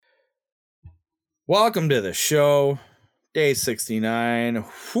Welcome to the show, day 69.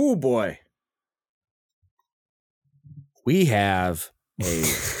 Whoo boy. We have a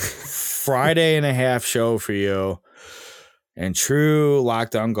Friday and a half show for you in true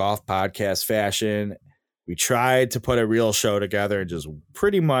Lockdown Golf podcast fashion. We tried to put a real show together and just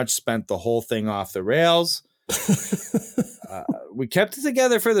pretty much spent the whole thing off the rails. We kept it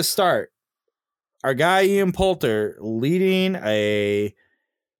together for the start. Our guy Ian Poulter leading a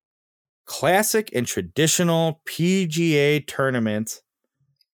classic and traditional PGA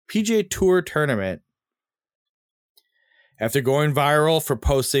Tour tournament, after going viral for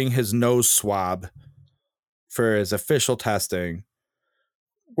posting his nose swab for his official testing.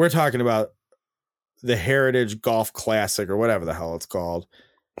 We're talking about the Heritage Golf Classic or whatever the hell it's called.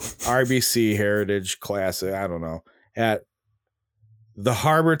 RBC Heritage Classic, I don't know, at the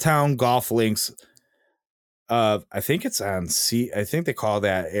Harbortown Golf Links. I think it's on I think they call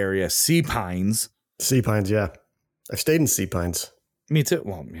that area Sea Pines. Sea Pines, yeah. I've stayed in Sea Pines. Me too.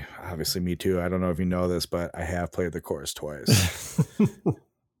 Well, obviously me too. I don't know if you know this, but I have played the course twice.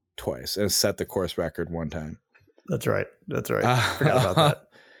 Twice. And set the course record one time. That's right. Forgot about that.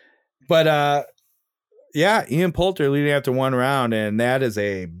 But yeah, Ian Poulter leading after one round, and that is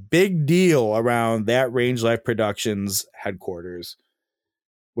a big deal around that Range Life Productions headquarters,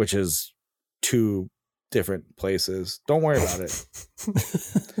 which is two different places. Don't worry about it.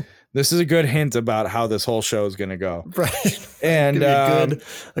 This is a good hint about how this whole show is going to go. Right. And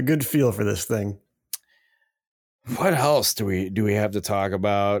a good feel for this thing. What else do we have to talk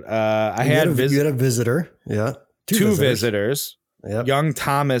about? You had a visitor. Yeah. Two visitors. Yep. Young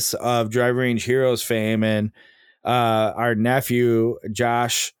Thomas of Drive Range Heroes fame and our nephew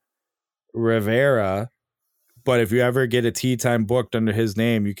Josh Rivera. But if you ever get a tee time booked under his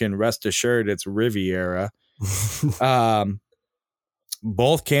name, you can rest assured it's Riviera.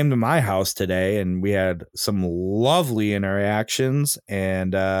 Both came to my house today, and we had some lovely interactions,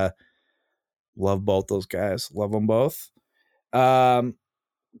 and love both those guys. Love them both.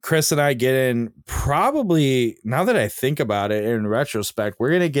 Chris and I get in probably, now that I think about it in retrospect, we're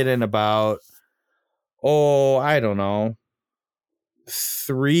going to get in about, I don't know,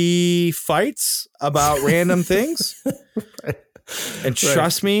 3 fights about random things. Right. And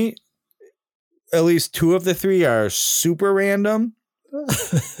trust me, at least 2 of the 3 are super random.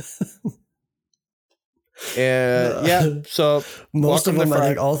 Yeah. So most of them,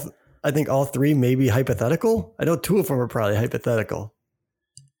 I think all 3 may be hypothetical. I know 2 of them are probably hypothetical.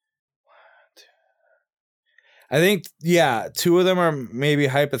 I think, 2 of them are maybe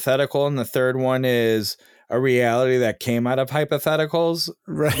hypothetical, and the third one is a reality that came out of hypotheticals,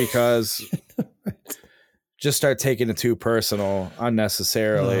 right? Because just start taking it too personal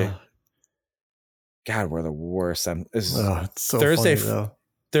unnecessarily. God, we're the worst. It's so Thursday, funny, though.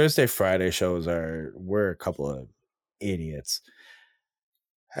 Thursday, Friday shows we're a couple of idiots.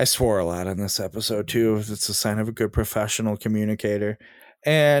 I swore a lot on this episode too. It's a sign of a good professional communicator.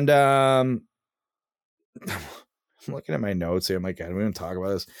 And I'm looking at my notes here. I'm like, God, we don't talk about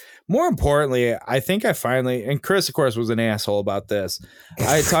this. More importantly, I think I finally, and Chris, of course, was an asshole about this.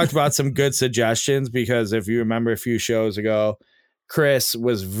 I talked about some good suggestions because if you remember a few shows ago, Chris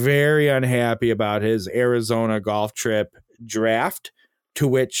was very unhappy about his Arizona golf trip draft,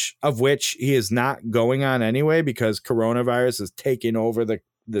 of which he is not going on anyway because coronavirus is taking over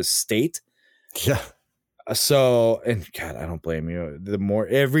the state. Yeah. So, and God, I don't blame you. The more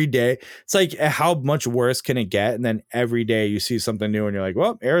every day, it's like, how much worse can it get? And then every day you see something new and you're like,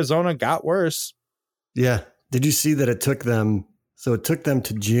 well, Arizona got worse. Yeah. Did you see that it took them? So it took them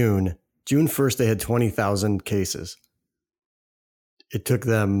to June 1st, they had 20,000 cases. It took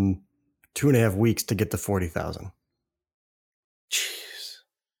them 2.5 weeks to get to 40,000. Jeez.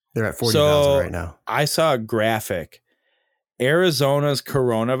 They're at 40,000 right now. I saw a graphic. Arizona's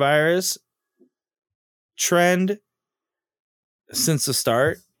coronavirus trend since the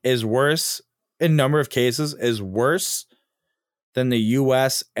start is worse in number of cases, is worse than the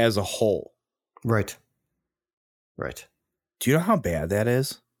U.S. as a whole. Right. Do you know how bad that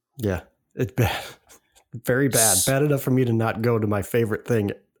is? Yeah, it's bad. Very bad. Bad enough for me to not go to my favorite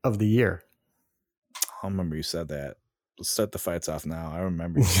thing of the year. I remember you said that. Let's start the fights off now. I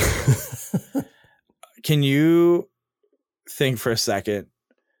remember you said that. Can you think for a second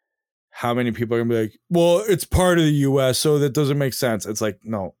how many people are going to be like, well, it's part of the U.S., so that doesn't make sense. It's like,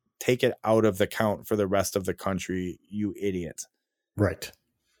 no, take it out of the count for the rest of the country, you idiot. Right.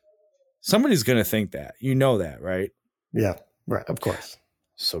 Somebody's going to think that. You know that, right? Yeah, right. Of course.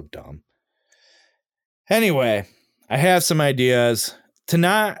 So dumb. Anyway, I have some ideas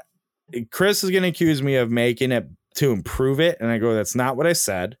Chris is going to accuse me of making it to improve it. And I go, that's not what I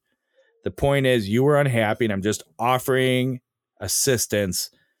said. The point is you were unhappy, and I'm just offering assistance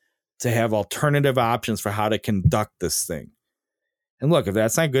to have alternative options for how to conduct this thing. And look, if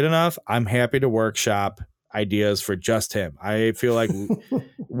that's not good enough, I'm happy to workshop ideas for just him. I feel like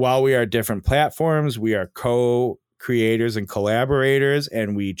while we are different platforms, we are co-creators and collaborators,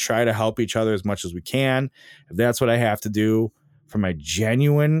 and we try to help each other as much as we can. If that's what I have to do for my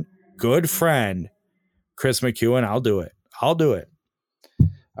genuine good friend, Chris McEwen, I'll do it.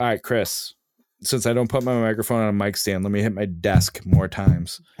 All right, Chris, since I don't put my microphone on a mic stand, let me hit my desk more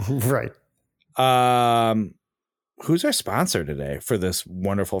times. Right. Who's our sponsor today for this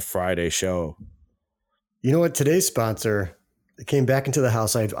wonderful Friday show? You know what? Today's sponsor, it came back into the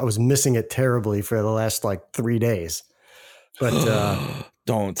house. I was missing it terribly for the last 3 days. But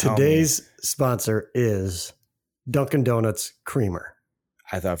don't tell today's sponsor is Dunkin' Donuts Creamer.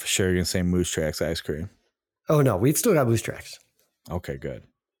 I thought for sure you're going to say Moose Tracks ice cream. Oh, no. We've still got Moose Tracks. Okay, good.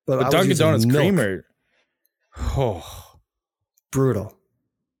 But Dunkin' Donuts milk. Creamer. Oh. Brutal.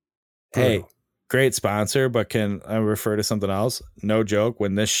 Hey, great sponsor, but can I refer to something else? No joke.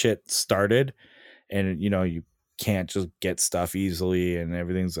 When this shit started and, you can't just get stuff easily and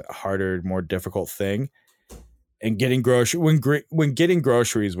everything's a harder, more difficult thing. And getting when getting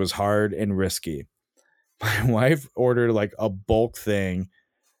groceries was hard and risky. My wife ordered a bulk thing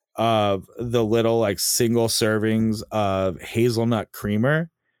of the little single servings of hazelnut creamer.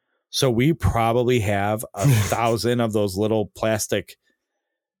 So we probably have 1,000 of those little plastic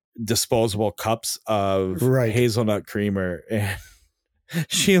disposable cups of hazelnut creamer, and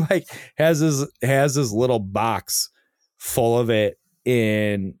she has this little box full of it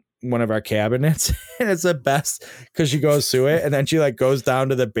in one of our cabinets, and it's the best because she goes through it and then she goes down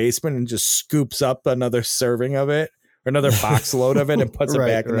to the basement and just scoops up another serving of it or another box load of it and puts it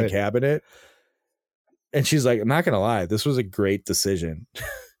back in the cabinet. And she's like, I'm not gonna lie, this was a great decision.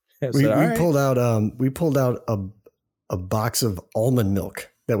 We pulled out a box of almond milk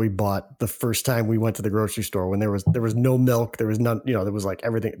that we bought the first time we went to the grocery store when there was no milk. There was none, there was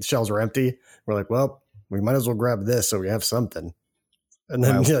everything, the shelves were empty. We're like, well, we might as well grab this so we have something. And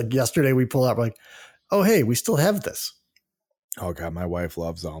then yesterday we pulled out, we're like, oh, hey, we still have this. Oh God, my wife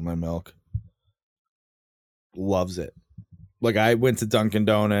loves almond milk. Loves it. I went to Dunkin'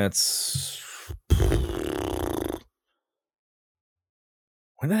 Donuts.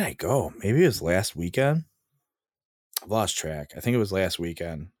 When did I go? Maybe it was last weekend. I've lost track. I think it was last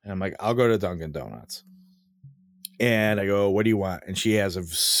weekend. And I'm like, I'll go to Dunkin' Donuts. And I go, what do you want? And she has a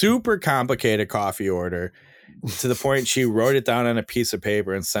super complicated coffee order to the point she wrote it down on a piece of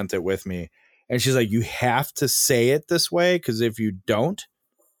paper and sent it with me. And she's like, you have to say it this way, because if you don't,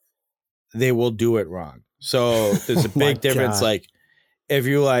 they will do it wrong. So there's a big difference. God. If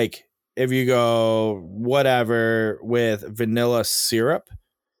you go whatever with vanilla syrup,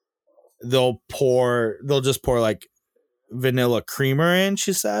 they'll just pour vanilla creamer in,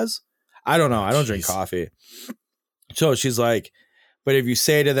 she says. I don't know. I don't drink coffee. So she's like, but if you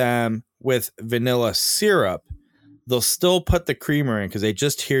say to them with vanilla syrup, they'll still put the creamer in because they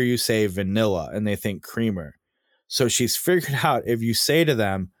just hear you say vanilla and they think creamer. So she's figured out if you say to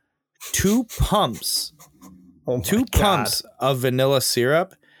them 2 pumps of vanilla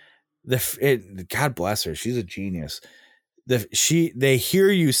syrup, God bless her, she's a genius. They hear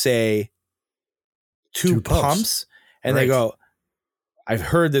you say 2 pumps and they go, I've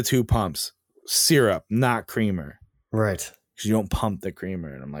heard the 2 pumps, syrup, not creamer. Right. Because you don't pump the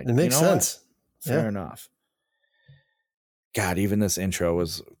creamer. And I'm like, it makes sense. Fair enough. God, even this intro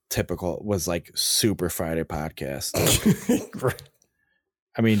was super Friday podcast. Right.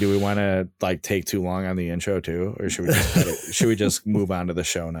 I mean, do we want to take too long on the intro too? Or should we just cut it? Should we just move on to the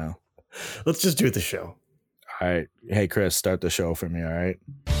show now? Let's just do the show. All right. Hey, Chris, start the show for me. All right.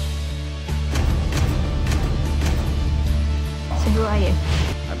 So who are you?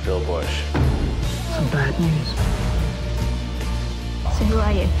 I'm Bill Bush. Some bad news. So who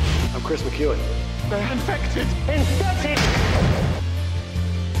are you? I'm Chris McEwen. They're infected!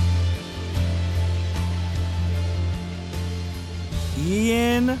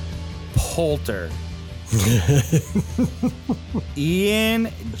 Ian Poulter.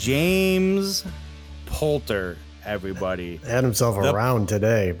 Ian James Poulter, everybody. Had himself around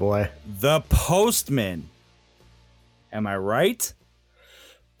today, boy. The Postman. Am I right?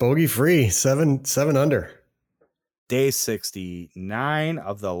 Bogey free, seven under. Day 69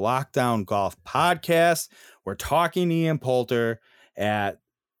 of the Lockdown Golf Podcast. We're talking Ian Poulter at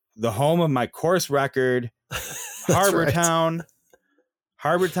the home of my course record, Harbortown. Right.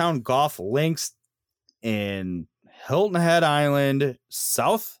 Harbortown Golf Links in Hilton Head Island,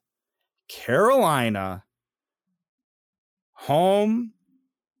 South Carolina. Home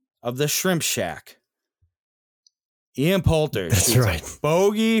of the Shrimp Shack. Ian Poulter. That's right.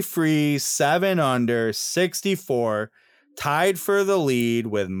 Bogey-free 7 under 64, tied for the lead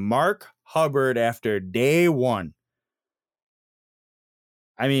with Mark Hubbard after day 1.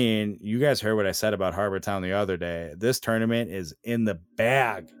 I mean, you guys heard what I said about Harbour Town the other day. This tournament is in the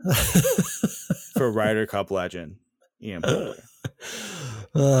bag for Ryder Cup legend Ian Poulter.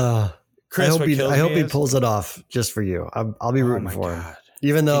 Chris, I hope he pulls it off just for you. I'll be rooting for him.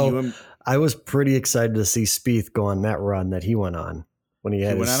 Even though I was pretty excited to see Spieth go on that run that he went on when he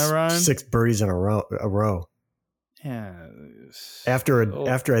had went on a run? 6 birdies in a row. Yeah.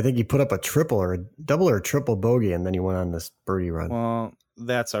 After I think he put up a triple or a double or a triple bogey, and then he went on this birdie run. Well,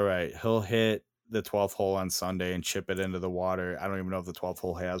 that's all right. He'll hit the 12th hole on Sunday and chip it into the water. I don't even know if the 12th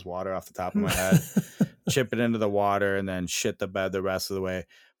hole has water off the top of my head. Chip it into the water and then shit the bed the rest of the way.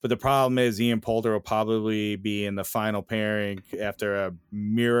 But the problem is Ian Poulter will probably be in the final pairing after a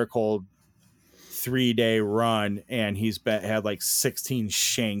miracle 3-day run, and he's had like 16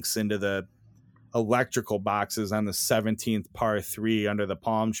 shanks into the electrical boxes on the 17th par 3 under the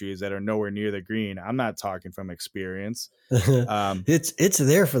palm trees that are nowhere near the green. I'm not talking from experience. It's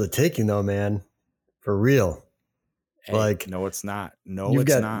there for the taking though, man. For real. Hey, like, no, it's not. No, you've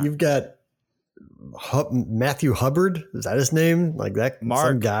it's got, not. You've got Matthew Hubbard. Is that his name? Like that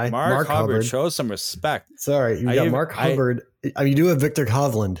some guy? Mark Hubbard. Show some respect. Sorry. You've got Mark Hubbard. I mean, you do have Victor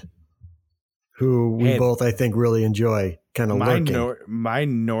Hovland, who we both, I think, really enjoy kind of lurking. My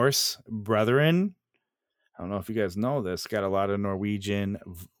Norse brethren, I don't know if you guys know this, got a lot of Norwegian,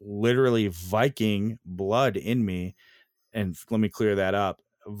 literally Viking blood in me. And let me clear that up.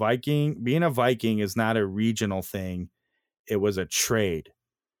 Being a Viking is not a regional thing. It was a trade.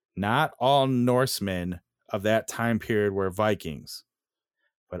 Not all Norsemen of that time period were Vikings,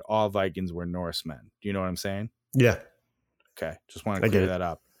 but all Vikings were Norsemen. Do you know what I'm saying? Yeah. Okay. Just want to clear that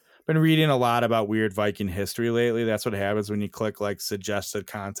up. Been reading a lot about weird Viking history lately. That's what happens when you click like suggested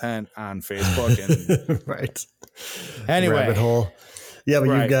content on Facebook. And right. Anyway. Rabbit hole. Yeah, but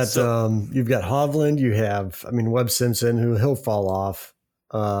you've got Hovland. You have, Webb Simpson, who he'll fall off.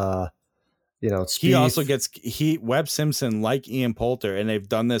 Spieth. He also gets Webb Simpson, like Ian Poulter, and they've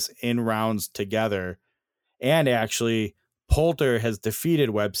done this in rounds together. And actually, Poulter has defeated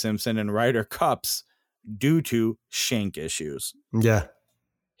Webb Simpson in Ryder Cups due to shank issues. Yeah.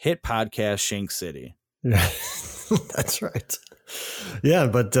 Hit podcast Shank City. Yeah, that's right. Yeah,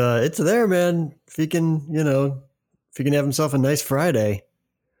 but it's there, man. If he can have himself a nice Friday.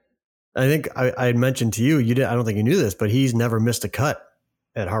 I think I had mentioned to you, I don't think you knew this, but he's never missed a cut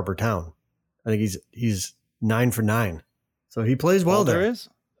at Harbour Town. I think he's 9 for 9. So he plays well Poulter there. Is?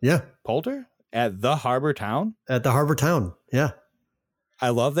 Yeah. Poulter at the Harbour Town? At the Harbour Town. Yeah. I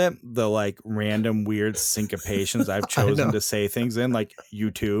love that the like random weird syncopations I've chosen to say things in, like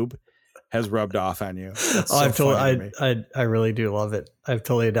YouTube, has rubbed off on you. I really do love it. I've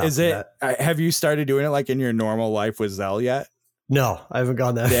totally adopted that. Have you started doing it like in your normal life with Zell yet? No, I haven't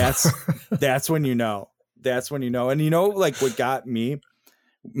gone that far. That's when you know. That's when you know. And like what got me,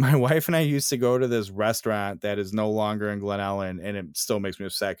 my wife and I used to go to this restaurant that is no longer in Glen Ellen, and it still makes me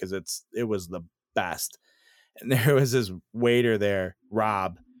upset because it was the best. And there was this waiter there,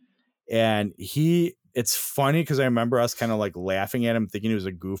 Rob, and it's funny because I remember us kind of like laughing at him, thinking he was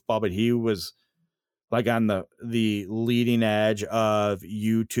a goofball, but he was like on the leading edge of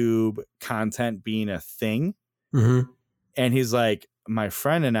YouTube content being a thing. Mm-hmm. And he's like, my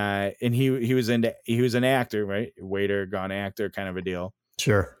friend and I, and he was an actor, right? Waiter gone actor kind of a deal.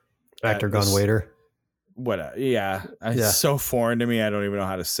 Sure. Actor gone waiter. What? Yeah. It's so foreign to me. I don't even know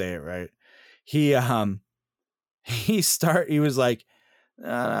how to say it right. He was like,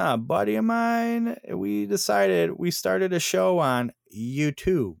 a buddy of mine, we started a show on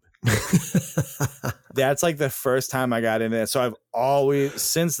YouTube. That's like the first time I got into it. So I've always,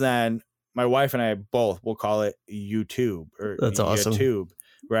 since then, my wife and I both will call it YouTube or that's awesome. YouTube,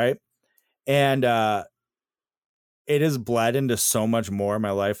 right? And it has bled into so much more in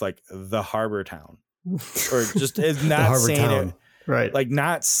my life, like the Harbour Town, or just is not saying it right, like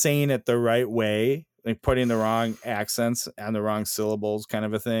not saying it the right way, like putting the wrong accents and the wrong syllables, kind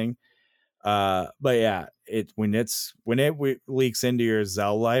of a thing. But yeah, when it leaks into your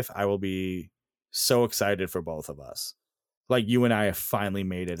Zell life, I will be so excited for both of us. Like you and I have finally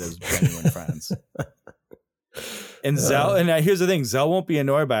made it as genuine friends. And Zell, and here's the thing, Zell won't be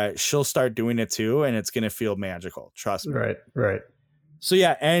annoyed by it. She'll start doing it too, and it's gonna feel magical. Trust me. Right. So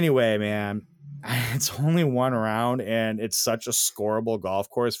yeah. Anyway, man, it's only one round, and it's such a scoreable golf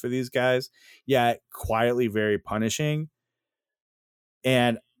course for these guys. Yeah, quietly very punishing.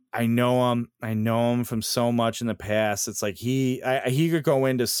 And I know him from so much in the past. It's like he could go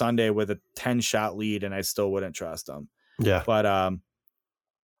into Sunday with a 10-shot lead and I still wouldn't trust him. Yeah. But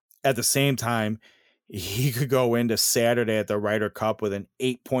at the same time, he could go into Saturday at the Ryder Cup with an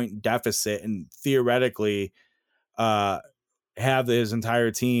 8-point deficit and theoretically have his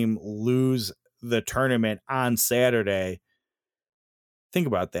entire team lose the tournament on Saturday. Think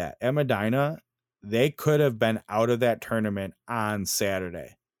about that. At Medina, they could have been out of that tournament on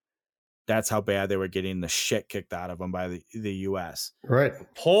Saturday. That's how bad they were getting the shit kicked out of them by the U.S. Right.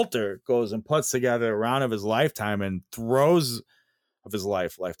 Poulter goes and puts together a round of his lifetime and throws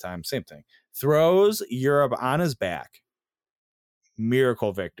same thing. Throws Europe on his back.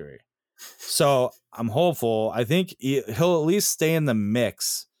 Miracle victory. So I'm hopeful. I think he'll at least stay in the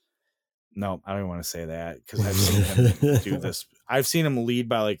mix. No, I don't even want to say that because I've seen him do this. I've seen him lead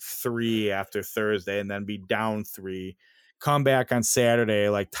by like 3 after Thursday and then be down 3. Come back on Saturday,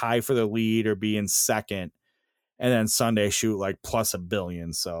 like tie for the lead or be in second, and then Sunday shoot like plus $1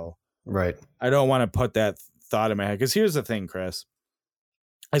 billion. So right. I don't want to put that thought in my head because here's the thing, Chris.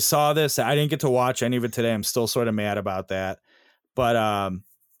 I saw this. I didn't get to watch any of it today. I'm still sort of mad about that, but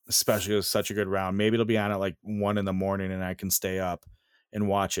especially it was such a good round. Maybe it'll be on at like 1 a.m. and I can stay up and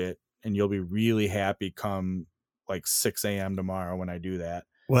watch it, and you'll be really happy come like 6 a.m. tomorrow when I do that.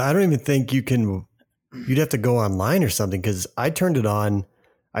 Well, I don't even think you can. You'd have to go online or something because I turned it on.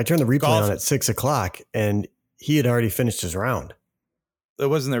 I turned the replay on at 6 o'clock and he had already finished his round. It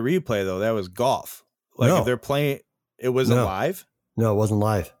wasn't a replay though. That was golf. Like if they're playing, it wasn't live. No, it wasn't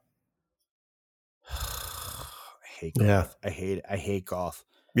live. I hate golf. Yeah. I hate golf.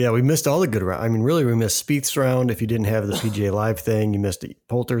 Yeah, we missed all the good rounds. I mean, really, we missed Spieth's round. If you didn't have the PGA Live thing, you missed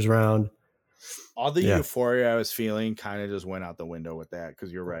Poulter's round. All the euphoria I was feeling kind of just went out the window with that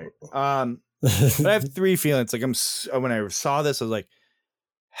because you're right. But I have 3 feelings. Like when I saw this, I was like,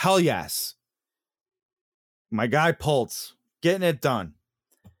 hell yes. My guy Pultz getting it done.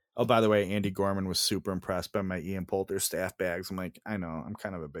 Oh, by the way, Andy Gorman was super impressed by my Ian Poulter staff bags. I'm like, I know, I'm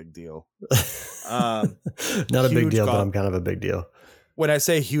kind of a big deal. Not a big deal, but I'm kind of a big deal. When I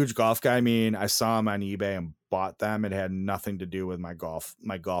say huge golf guy, I mean, I saw him on eBay and bought them. It had nothing to do with my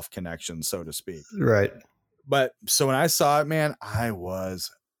golf connection, so to speak. Right. But so when I saw it, man, I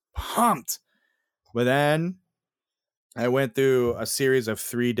was pumped. But then I went through a series of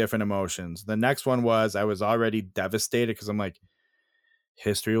 3 different emotions. The next one was I was already devastated because I'm like,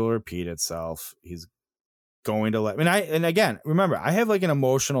 history will repeat itself. He's going to and again, remember, I have like an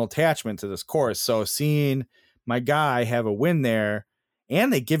emotional attachment to this course. So seeing my guy have a win there,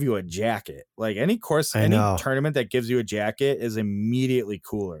 and they give you a jacket, like any tournament that gives you a jacket is immediately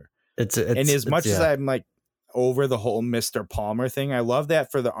cooler. It's as much as I'm like over the whole Mr. Palmer thing, I love that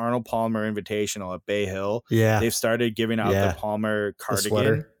for the Arnold Palmer Invitational at Bay Hill. Yeah. They've started giving out the Palmer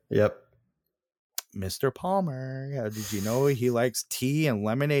cardigan. Yep. Mr. Palmer. Yeah. Did you know he likes tea and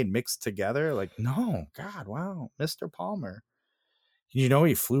lemonade mixed together? Like, no, God, wow. Mr. Palmer. You know,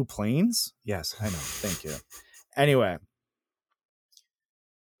 he flew planes. Yes, I know. Thank you. Anyway,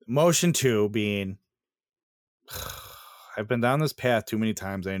 motion 2 being, I've been down this path too many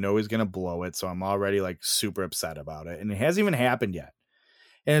times. I know he's going to blow it. So I'm already like super upset about it. And it hasn't even happened yet.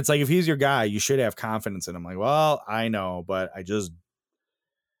 And it's like, if he's your guy, you should have confidence in him. Like, well, I know, but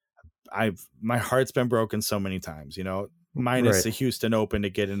my heart's been broken so many times, you know, minus the Houston Open to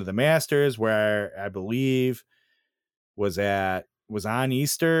get into the Masters, where I believe was on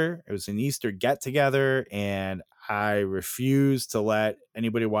Easter. It was an Easter get together, and I refused to let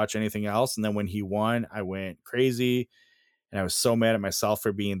anybody watch anything else. And then when he won, I went crazy, and I was so mad at myself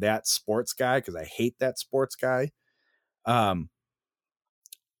for being that sports guy because I hate that sports guy.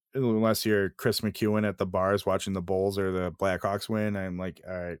 Unless you're Chris McEwen at the bars watching the Bulls or the Blackhawks win, I'm like,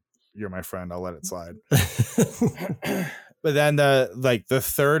 all right, you're my friend. I'll let it slide. But then the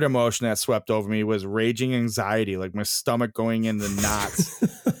third emotion that swept over me was raging anxiety, like my stomach going into knots,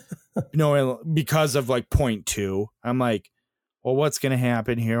 because of like 0.2. I'm like, well, what's going to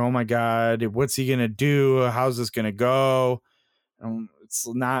happen here? Oh my God. What's he going to do? How's this going to go? It's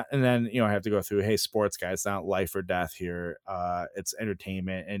not. And then, I have to go through, hey, sports guy, it's not life or death here. It's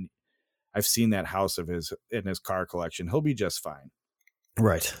entertainment. And I've seen that house of his in his car collection. He'll be just fine.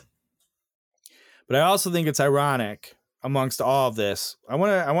 Right. But I also think it's ironic amongst all of this. I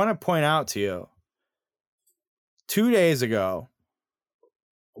want to point out to you, 2 days ago,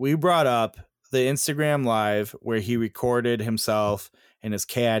 we brought up the Instagram Live where he recorded himself and his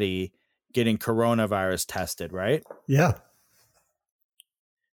caddy getting coronavirus tested, right? Yeah.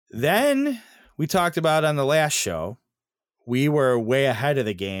 Then we talked about on the last show, we were way ahead of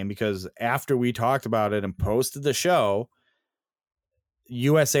the game because after we talked about it and posted the show,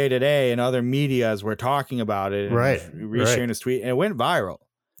 USA Today and other medias were talking about it, and Right, resharing right. his tweet, and it went viral.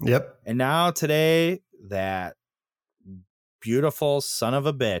 Yep. And now today, that beautiful son of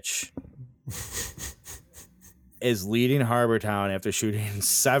a bitch is leading Harbor Town after shooting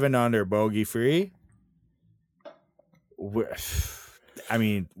 7 under bogey free. We're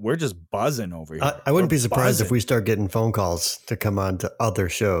just buzzing over here. I wouldn't We're be surprised buzzing. if we start getting phone calls to come on to other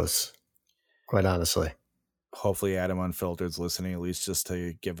shows, quite honestly. Hopefully Adam Unfiltered's listening, at least just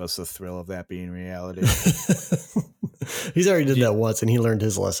to give us the thrill of that being reality. He's already did that once and he learned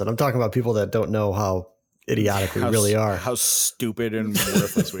his lesson. I'm talking about people that don't know how idiotic we really are. How stupid and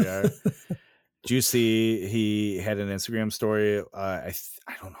worthless we are. Did you see he had an Instagram story? I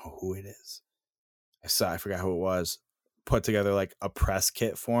don't know who it is. I forgot who it was. Put together like a press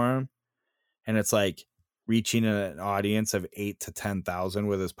kit for him. And it's like reaching an audience of 8 to 10,000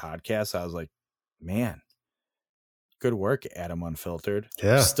 with his podcast. I was like, man, good work, Adam Unfiltered.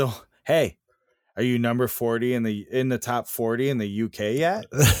 Yeah. Still, hey, are you number 40 in the top 40 in the UK yet?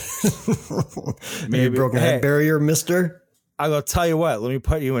 Maybe broken head barrier, mister. I will tell you what, let me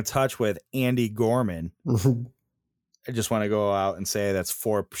put you in touch with Andy Gorman. I just want to go out and say that's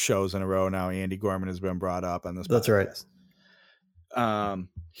 4 shows in a row now. Andy Gorman has been brought up on this podcast. That's right.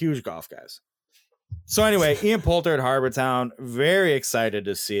 Huge golf guys. So anyway, Ian Poulter at Harbor Town, very excited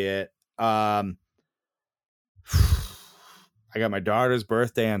to see it. I got my daughter's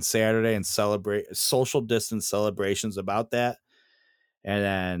birthday on Saturday and celebrate social distance celebrations about that. And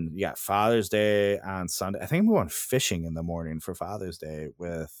then you got Father's Day on Sunday. I think I'm going fishing in the morning for Father's Day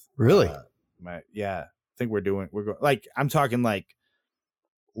with really I think we're going like, I'm talking like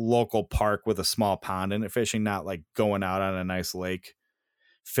local park with a small pond in it fishing, not like going out on a nice lake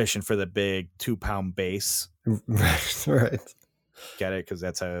fishing for the big 2-pound bass. Right. Get it? Because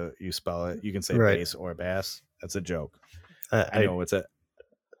that's how you spell it. You can say right. bass or bass. That's a joke. I know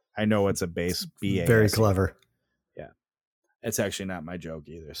it's a bass. B-A-S. Very clever. Yeah. It's actually not my joke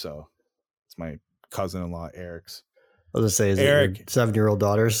either. So it's my cousin-in-law Eric's. I was gonna say, is Eric, it your 7-year-old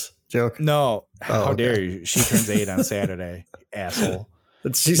daughter's joke? No. How dare you? She turns 8 on Saturday, asshole.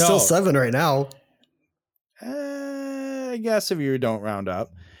 But she's still 7 right now. I guess if you don't round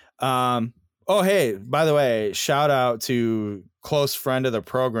up. Oh, hey, by the way, shout out to close friend of the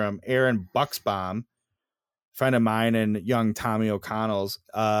program, Aaron Bucksbaum, friend of mine and young Tommy O'Connell's,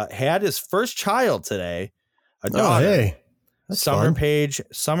 had his first child today. A daughter. Oh, hey. That's fun.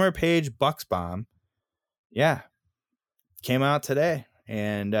 Summer Page Bucksbaum. Yeah. Came out today.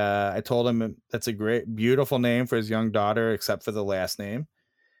 And I told him that's a great, beautiful name for his young daughter, except for the last name.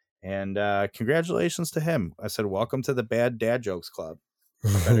 And congratulations to him. I said, welcome to the Bad Dad Jokes Club.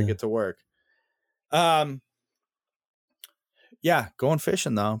 I better get to work. Yeah, going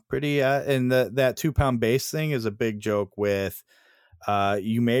fishing though. Pretty and that 2-pound bass thing is a big joke with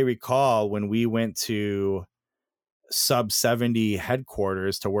you may recall when we went to Sub 70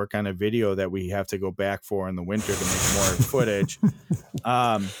 headquarters to work on a video that we have to go back for in the winter to make more footage.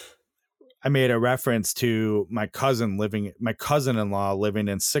 I made a reference to my cousin-in-law living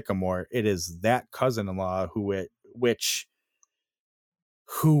in Sycamore. It is that cousin-in-law which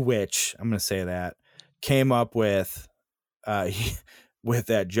I'm going to say that came up with with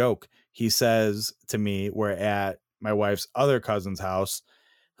that joke. He says to me, we're at my wife's other cousin's house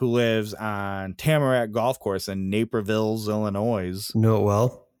who lives on Tamarack Golf Course in Naperville, Illinois. Know it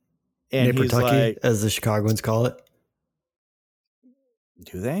well. And he's like, as the Chicagoans call it.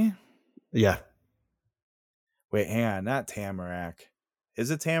 Do they? Yeah. Wait, hang on. Not Tamarack.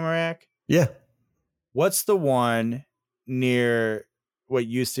 Is it Tamarack? Yeah. What's the one near what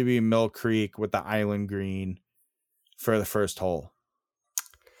used to be Mill Creek with the island green for the first hole?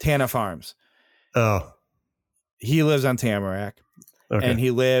 Tana Farms. Oh. He lives on Tamarack. Okay. And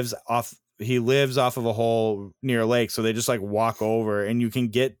he lives off of a hole near a lake. So they just like walk over and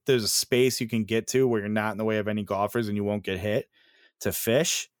there's a space you can get to where you're not in the way of any golfers and you won't get hit to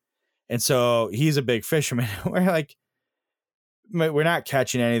fish. And so he's a big fisherman. We're not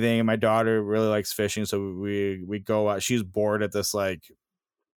catching anything. And my daughter really likes fishing. So we go out. She's bored at this like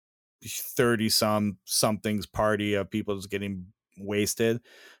 30 somethings party of people just getting wasted.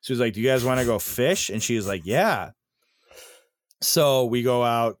 She was like, do you guys want to go fish? And she's like, yeah. So we go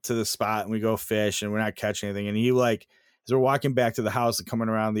out to the spot and we go fish and we're not catching anything. And he as we're walking back to the house and coming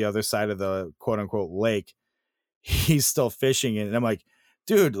around the other side of the quote unquote lake, he's still fishing. And I'm like,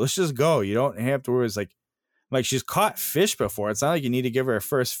 dude, let's just go. You don't have to worry. It's like she's caught fish before. It's not like you need to give her a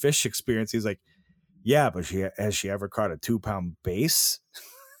first fish experience. He's like, yeah, but has she ever caught a 2-pound bass?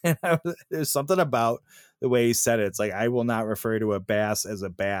 And there's something about the way he said it. It's like, I will not refer to a bass as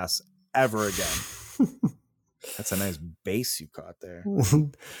a bass ever again. That's a nice bass you caught there.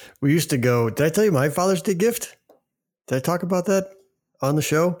 We used to go. Did I tell you my Father's Day gift? Did I talk about that on the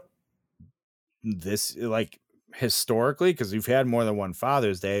show? This, like, historically, because you've had more than one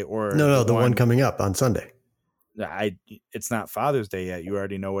Father's Day, or No, the one coming up on Sunday. It's not Father's Day yet. You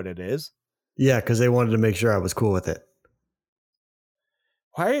already know what it is. Yeah, because they wanted to make sure I was cool with it.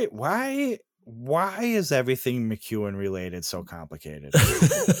 Why is everything McEwen related so complicated?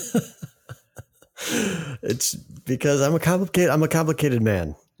 It's because I'm a complicated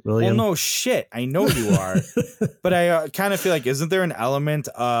man, William. Well, no shit. I know you are, but I kind of feel like, isn't there an element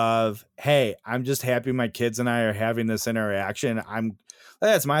of, hey, I'm just happy my kids and I are having this interaction.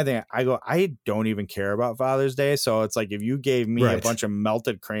 That's my thing. I don't even care about Father's Day. So it's like, if you gave me a bunch of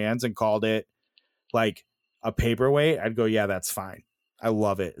melted crayons and called it like a paperweight, I'd go, yeah, that's fine. I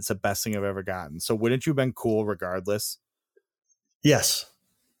love it. It's the best thing I've ever gotten. So wouldn't you have been cool regardless? Yes.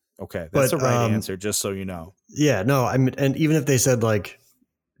 Okay. That's the right answer, just so you know. Yeah, no, and even if they said like,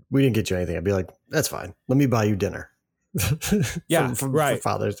 we didn't get you anything, I'd be like, that's fine. Let me buy you dinner. Yeah, for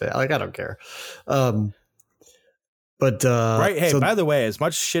Father's Day. Like, I don't care. Right. Hey, by the way, as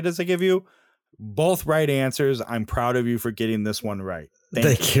much shit as I give you, both right answers. I'm proud of you for getting this one right.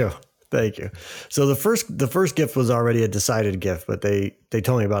 Thank you. Thank you. So the first gift was already a decided gift, but they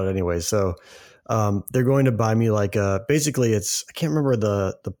told me about it anyway. So they're going to buy me like basically it's, I can't remember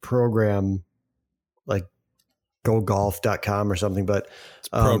the program, like gogolf.com or something, but it's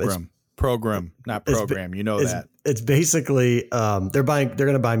program, not program. You know that. It's basically they're going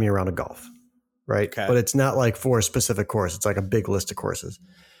to buy me a round of golf, right? Okay. But it's not like for a specific course. It's like a big list of courses,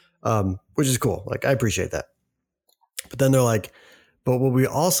 which is cool. Like, I appreciate that. But then they're like, but what we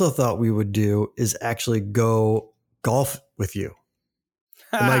also thought we would do is actually go golf with you.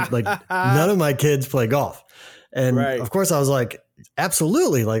 Like none of my kids play golf. And of course I was like,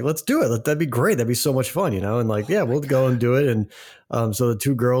 absolutely. Like, let's do it. That'd be great. That'd be so much fun, you know? And like, yeah, we'll go and do it. And so the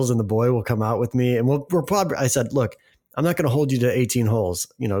two girls and the boy will come out with me, and we're probably, I said, look, I'm not going to hold you to 18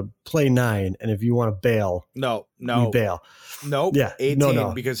 holes, you know, play 9. And if you want to bail, no, you bail. Nope. Yeah. 18.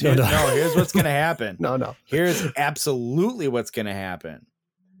 No. Because here's what's going to happen. No. Here's absolutely what's going to happen.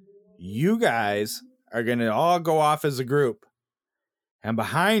 You guys are going to all go off as a group, and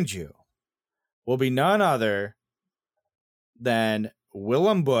behind you will be none other than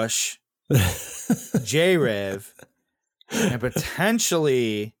Willem Bush, J-Riv, and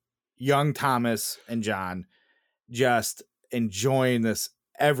potentially young Thomas and John, just enjoying this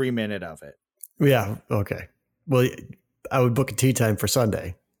every minute of it. Yeah. Okay. Well, I would book a tea time for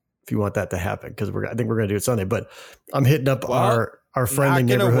Sunday if you want that to happen, because I think we're going to do it Sunday. But I'm hitting up our friendly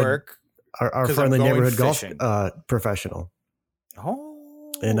neighborhood, our friendly neighborhood fishing. Golf professional.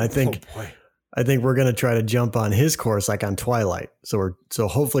 Oh, and I think we're going to try to jump on his course like on Twilight. So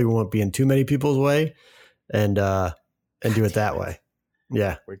hopefully we won't be in too many people's way, and do it that way.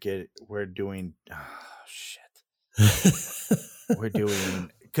 Yeah. We're doing shit. We're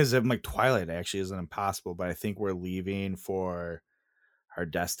doing, because I'm like, Twilight actually isn't impossible, but I think we're leaving for our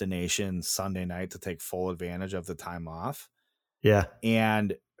destination Sunday night to take full advantage of the time off. Yeah.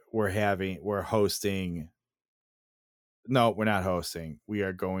 And we're hosting. No, we're not hosting. We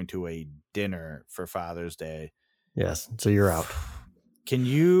are going to a dinner for Father's Day. Yes. So you're out. Can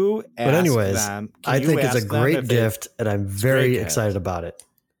you ask But anyways, them? I think it's a great gift, and I'm very excited about it.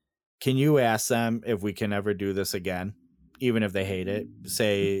 Can you ask them if we can ever do this again? Even if they hate it,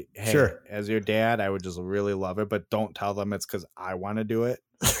 say, hey, sure, as your dad, I would just really love it, but don't tell them it's because I want to do it.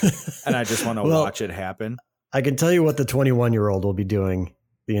 And I just want to watch it happen. I can tell you what the 21-year-old will be doing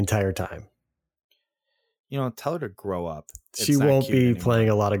the entire time. You know, tell her to grow up. She won't be playing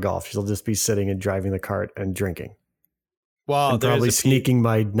a lot of golf. She'll just be sitting and driving the cart and drinking. Well, and probably sneaking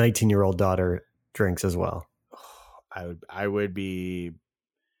my 19-year-old daughter drinks as well. I would be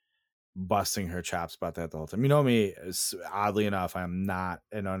busting her chops about that the whole time. You know me, oddly enough, I'm not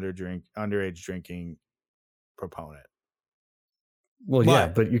an underage drinking proponent. Well, yeah,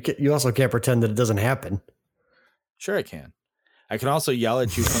 but you also can't pretend that it doesn't happen. Sure I can. I can also yell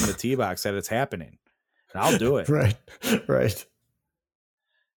at you from the tee box that it's happening. And I'll do it. Right.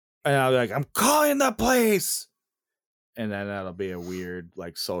 And I'll be like, I'm calling the police. And then that'll be a weird,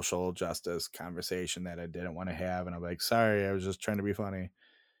 like, social justice conversation that I didn't want to have. And I'm like, sorry, I was just trying to be funny.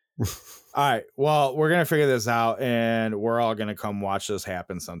 All right. Well, we're going to figure this out, and we're all going to come watch this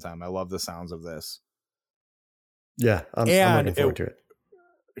happen sometime. I love the sounds of this. Yeah. I'm looking forward to it.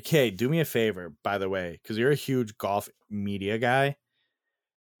 Okay. Do me a favor, by the way, because you're a huge golf media guy.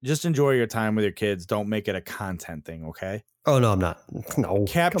 Just enjoy your time with your kids. Don't make it a content thing. Okay. Oh, no, I'm not. No.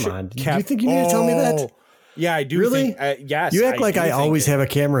 Come on. Do you think you need to tell me that? Yeah, I do. Really? Yes. You act like I always have a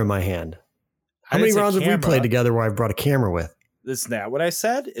camera in my hand. How many rounds have we played together where I've brought a camera with? Isn't that what I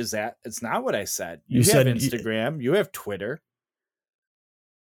said? It's not what I said. You have said Instagram. You have Twitter.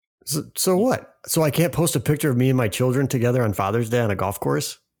 So what? So I can't post a picture of me and my children together on Father's Day on a golf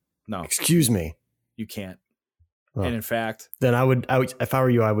course? No. Excuse me. You can't. Oh. And in fact, then I would, if I were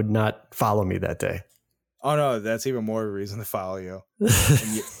you, I would not follow me that day. Oh no, that's even more reason to follow you.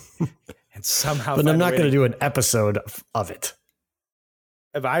 And somehow, but I'm not going to do an episode of it.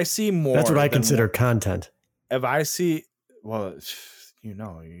 If I see more, that's what I consider content. If I see, well,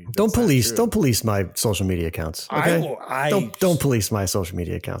 don't police my social media accounts. Okay? Don't police my social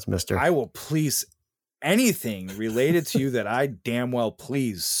media accounts, mister. I will police anything related to you that I damn well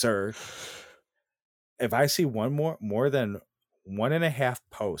please, sir. If I see more than 1.5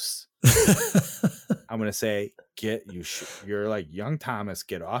 posts, I'm going to say, you're like young Thomas,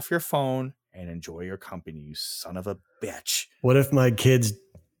 get off your phone and enjoy your company, you son of a bitch. What if my kids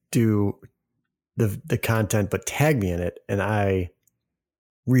do the content, but tag me in it and I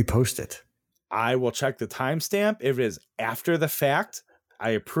repost it? I will check the timestamp. If it is after the fact, I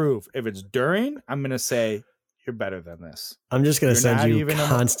approve. If it's during, I'm going to say, you're better than this. I'm just going to send you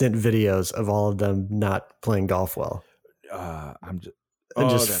constant videos of all of them not playing golf well.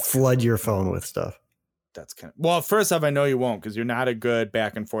 Just flood your phone with stuff. That's well, first off, I know you won't because you're not a good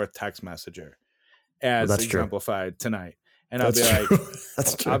back and forth text messenger, as exemplified tonight. And I'll be like,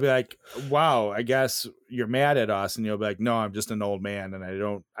 that's true. I'll be like, wow, I guess you're mad at us. And you'll be like, no, I'm just an old man. And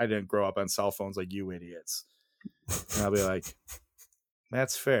I didn't grow up on cell phones like you idiots. And I'll be like,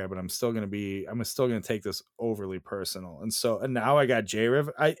 that's fair, but I'm still going to take this overly personal. And now I got J-Riv.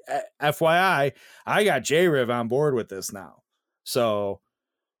 FYI, I got J-Riv on board with this now. So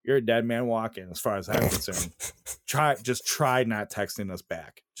you're a dead man walking as far as I'm concerned. Try not texting us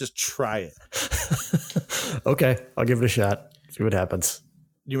back. Just try it. Okay. I'll give it a shot. See what happens.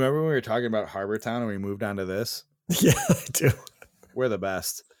 You remember when we were talking about Harbor Town and we moved on to this? Yeah, I do. We're the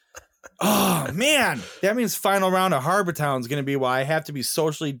best. Oh man, that means final round of Harbor Town is going to be why I have to be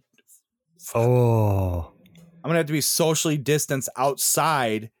socially. Oh, I'm going to have to be socially distanced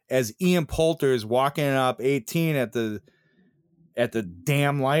outside as Ian Poulter is walking up 18 at the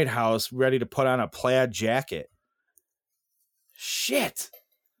damn lighthouse, ready to put on a plaid jacket. Shit.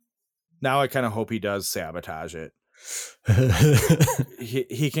 Now I kind of hope he does sabotage it.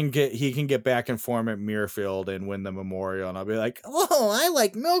 he can get back in form at Muirfield and win the Memorial, and I'll be like, oh, I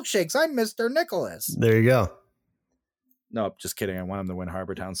like milkshakes. I'm Mr. Nicholas. There you go. No, just kidding. I want him to win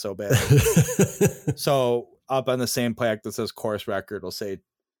Harbor Town so bad. So up on the same plaque that says course record will say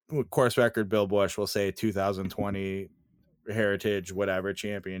course record. Bill Bush will say 2020 Heritage whatever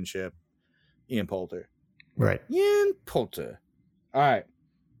championship. Ian Poulter. Right. Ian Poulter. All right.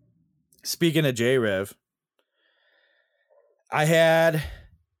 Speaking of J-Riv, I had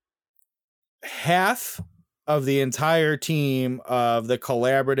half of the entire team of the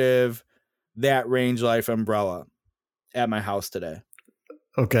collaborative That Range Life umbrella at my house today.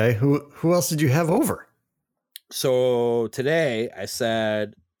 Okay. Who else did you have over? So today I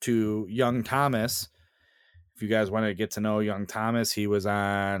said to young Thomas, if you guys want to get to know young Thomas, he was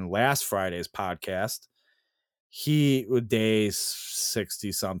on last Friday's podcast. He would day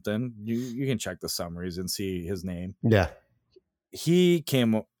 60 something. You can check the summaries and see his name. Yeah. He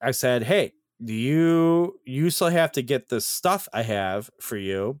came. I said, hey, do you still have to get the stuff I have for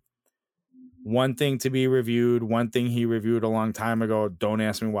you? One thing to be reviewed, one thing he reviewed a long time ago. Don't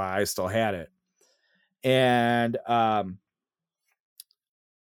ask me why I still had it. And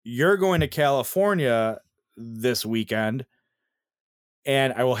you're going to California this weekend,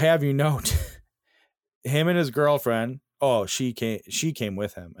 and I will have you note him and his girlfriend. Oh, she came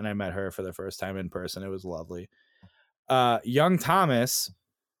with him, and I met her for the first time in person. It was lovely. Young Thomas,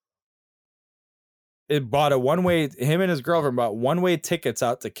 bought a one-way. Him and his girlfriend bought one-way tickets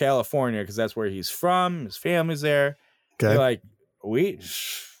out to California because that's where he's from. His family's there. Okay. They're like,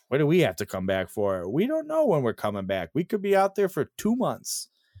 what do we have to come back for? We don't know when we're coming back. We could be out there for 2 months.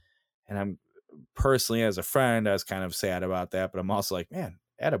 And I'm personally, as a friend, I was kind of sad about that, but I'm also like, man,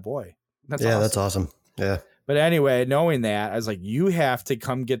 attaboy. That's awesome. That's awesome. Yeah. But anyway, knowing that, I was like, you have to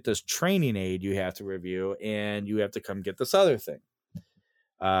come get this training aid you have to review, and you have to come get this other thing.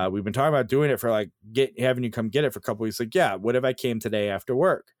 We've been talking about doing it for having you come get it for a couple weeks. Like, yeah, what if I came today after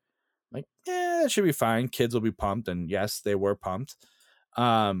work? I'm like, that should be fine. Kids will be pumped. And yes, they were pumped.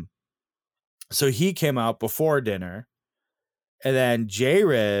 So he came out before dinner, and then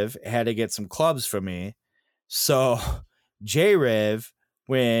J-Riv had to get some clubs for me. So J-Riv,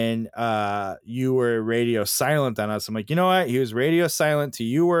 when you were radio silent on us, I'm like, you know what? He was radio silent to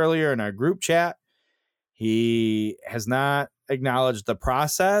you earlier in our group chat. He has not acknowledged the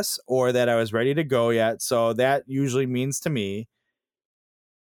process or that I was ready to go yet. So that usually means to me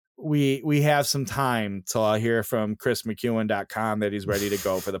we have some time till I'll hear from chrismckeown.com that he's ready to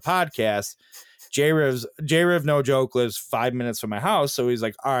go for the podcast. J-Riv, no joke, lives 5 minutes from my house. So he's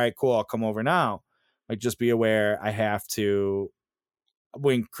like, all right, cool, I'll come over now. Like, just be aware I have to,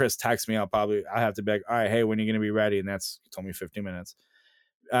 when Chris texts me, I have to be like, all right, hey, when are you going to be ready? And he told me 15 minutes.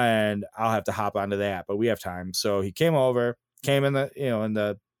 And I'll have to hop onto that, but we have time. So he came in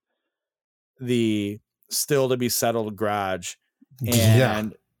the still to be settled garage.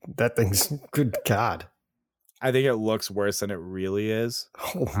 And that thing's, good God. I think it looks worse than it really is.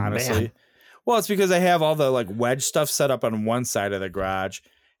 Oh, honestly. Man. Well, it's because I have all the like wedge stuff set up on one side of the garage.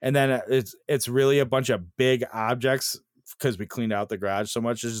 And then it's really a bunch of big objects because we cleaned out the garage so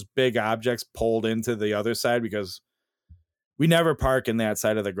much. There's just big objects pulled into the other side because we never park in that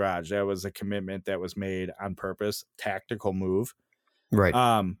side of the garage. That was a commitment that was made on purpose. Tactical move. Right.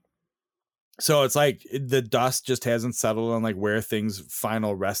 So it's like the dust just hasn't settled on like where things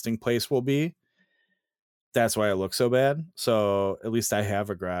final resting place will be. That's why it looks so bad. So at least I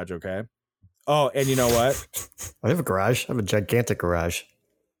have a garage. Okay. Oh, and you know what? I have a garage. I have a gigantic garage.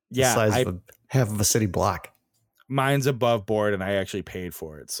 Yeah. The size of half of a city block. Mine's above board and I actually paid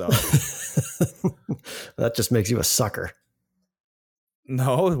for it. So that just makes you a sucker.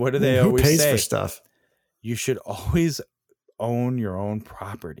 No, what do they Who always pays say? For stuff? You should always own your own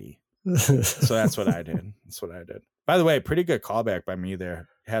property. So that's what I did. By the way, pretty good callback by me there.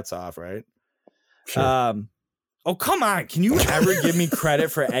 Hats off, right? Sure. Oh, come on. Can you ever give me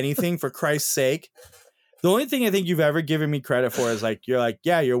credit for anything, for Christ's sake? The only thing I think you've ever given me credit for is like, you're like,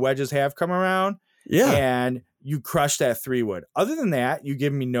 yeah, your wedges have come around. Yeah. And you crushed that 3-wood. Other than that, you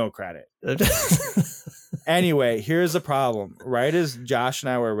give me no credit. Anyway, here's the problem. Right as Josh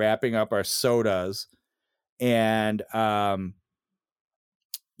and I were wrapping up our sodas, and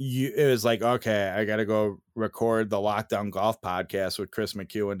it was like, okay, I got to go record the Lockdown Golf podcast with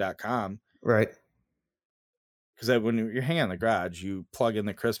chrismckeown.com. Right. Because when you're hanging in the garage, you plug in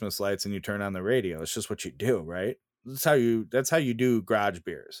the Christmas lights and you turn on the radio. It's just what you do, right? That's how you do garage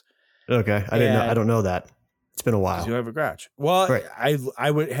beers. Okay. I don't know that. It's been a while. You have a garage. Well, right.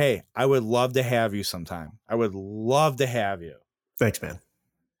 I would love to have you sometime. I would love to have you. Thanks, man.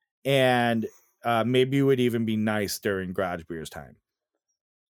 And maybe it would even be nice during garage beers time.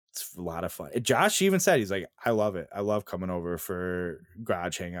 It's a lot of fun. Josh even said, he's like, I love it. I love coming over for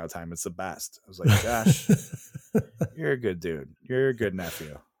garage hangout time. It's the best. I was like, Josh, you're a good dude. You're a good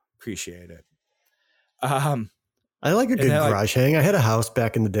nephew. Appreciate it. I like a good garage hang. I had a house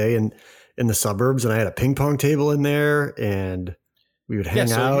back in the day in the suburbs, and I had a ping pong table in there, and we would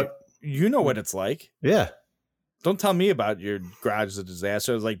hang out. You know what it's like. Yeah. Don't tell me about your garage as a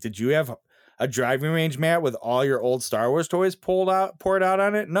disaster. I was like, did you have a driving range mat with all your old Star Wars toys poured out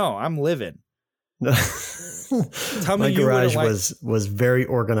on it? No, I'm living. Tell me, my garage was very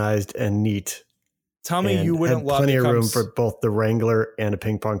organized and neat. Tell me you wouldn't love plenty of room for both the Wrangler and a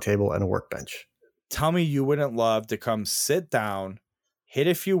ping pong table and a workbench. Tell me you wouldn't love to come sit down,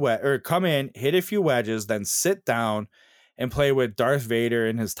 come in, hit a few wedges, then sit down and play with Darth Vader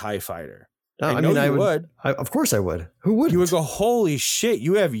and his TIE fighter. I would. Of course I would. Who wouldn't? You would go, holy shit,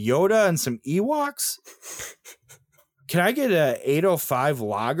 you have Yoda and some Ewoks? Can I get a 805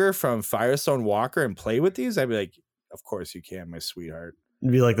 lager from Firestone Walker and play with these? I'd be like, of course you can, my sweetheart.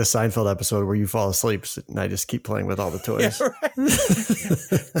 It'd be like the Seinfeld episode where you fall asleep and I just keep playing with all the toys. Yeah,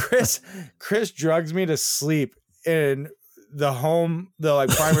 right. Chris drugs me to sleep in the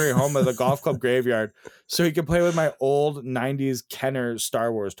primary home of the golf club graveyard so he could play with my old 90s Kenner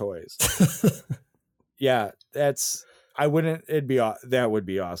Star Wars toys. Yeah, that would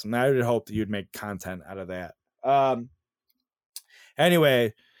be awesome. I would hope that you'd make content out of that.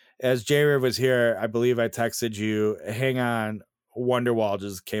 Anyway, as J-Riv was here, I believe I texted you, hang on, Wonderwall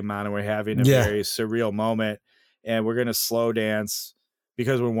just came on and we're having a very surreal moment, and we're going to slow dance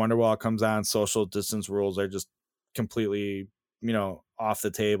because when Wonderwall comes on, social distance rules are just completely, off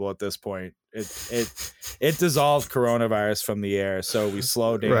the table at this point. It dissolved coronavirus from the air. So we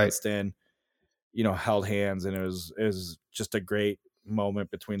slow danced and, held hands, and it was just a great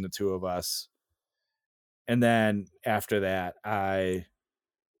moment between the two of us. And then after that, I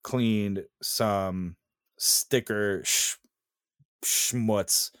cleaned some sticker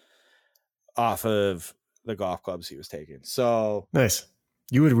schmutz off of the golf clubs he was taking. So nice.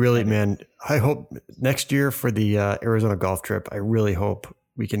 You would really, man, I hope next year for the Arizona golf trip, I really hope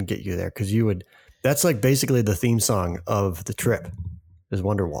we can get you there, because that's like basically the theme song of the trip is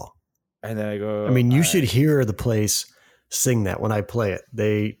Wonderwall. And then I go, you should hear the place sing that when I play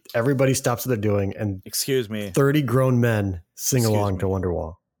it. Everybody stops what they're doing, and Excuse me. 30 grown men sing Excuse along to me.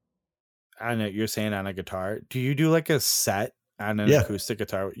 Wonderwall. I know you're saying on a guitar. Do you do like a set on an Yeah. acoustic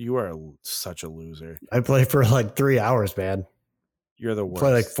guitar? You are such a loser. I play for like 3 hours, man. You're the worst.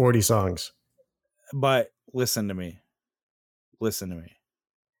 Play like 40 songs. But listen to me. Listen to me.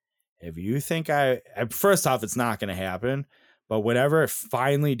 If you think first off, it's not going to happen. But whenever it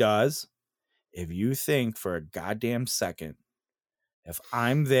finally does, if you think for a goddamn second, if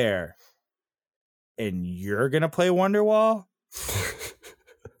I'm there and you're going to play Wonderwall,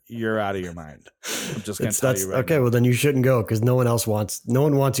 you're out of your mind. I'm just going to tell you right okay, now. well then you shouldn't go because no one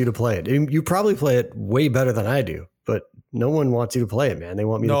wants you to play it. You probably play it way better than I do, but no one wants you to play it, man. They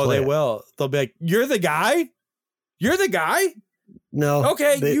want me to play it. No, they will. They'll be like, "You're the guy? You're the guy?" No.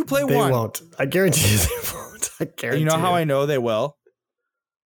 Okay, you play they one. They won't. I guarantee you they won't. I guarantee You know how it. I know they will?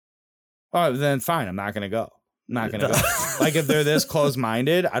 Oh, then fine. I'm not going to go. I'm not going to go. Like if they're this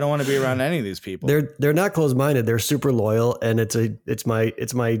close-minded, I don't want to be around any of these people. They're not closed-minded. They're super loyal, and it's my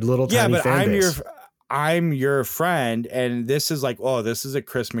little tiny fan base. I'm your friend, and this is like, oh, this is a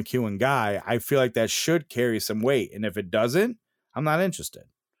Chris McEwen guy. I feel like that should carry some weight, and if it doesn't, I'm not interested.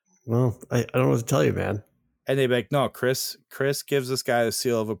 Well, I don't know what to tell you, man. And they'd be like, no, Chris gives this guy the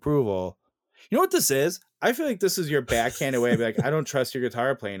seal of approval. You know what this is? I feel like this is your backhanded way of like, I don't trust your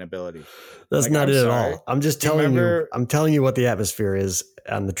guitar playing ability. That's like, not it sorry. at all. I'm just telling you. I'm telling you what the atmosphere is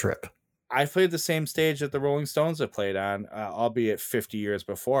on the trip. I played the same stage that the Rolling Stones have played on, albeit 50 years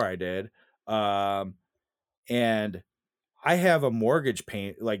before I did. And I have a mortgage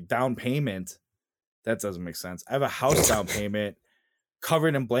down payment. That doesn't make sense. I have a house down payment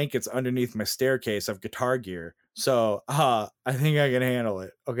covered in blankets underneath my staircase of guitar gear. So I think I can handle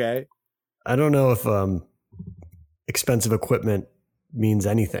it. Okay. I don't know if expensive equipment means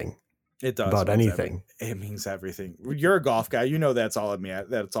anything. It does about anything. It means everything. You're a golf guy. You know that's all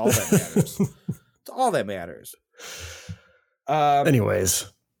that's all that matters. It's all that matters. Anyways.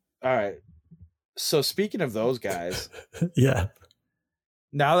 All right. So speaking of those guys, yeah.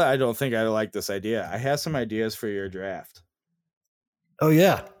 Now that I don't think I like this idea, I have some ideas for your draft. Oh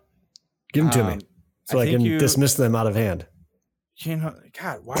yeah, give them to me so I can dismiss them out of hand. You know,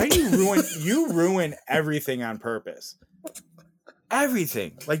 God, why do you ruin everything on purpose?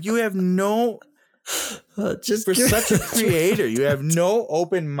 Everything. Like you have no. Such a creator, you have no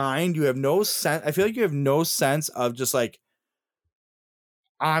open mind. You have no sense. I feel like you have no sense of just like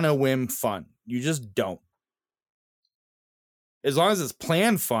on a whim fun. You just don't. As long as it's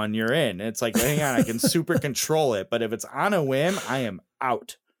planned fun, you're in. It's like, hang on, I can super control it. But if it's on a whim, I am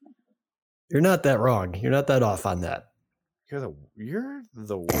out. You're not that wrong. You're not that off on that. You're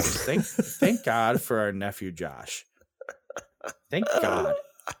the worst. Thank God for our nephew Josh. Thank God.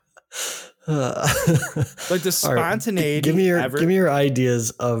 Like the spontaneity. Right. Give me your ideas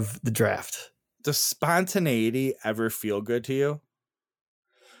of the draft. Does spontaneity ever feel good to you?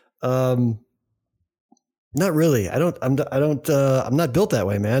 Not really. I'm not built that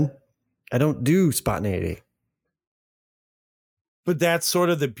way, man. I don't do spontaneity. But that's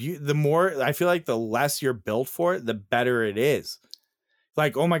sort of the more I feel like the less you're built for it, the better it is.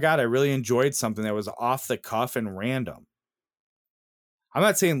 Like, oh my God, I really enjoyed something that was off the cuff and random. I'm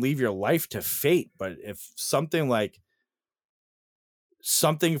not saying leave your life to fate, but if something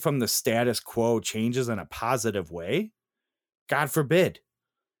from the status quo changes in a positive way, God forbid.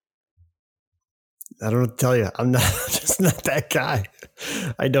 I don't know what to tell you. I'm just not that guy.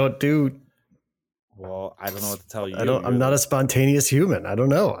 I don't do. Well, I don't know what to tell you. I'm not a spontaneous human. I don't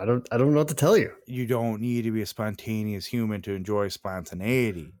know. I don't know what to tell you. You don't need to be a spontaneous human to enjoy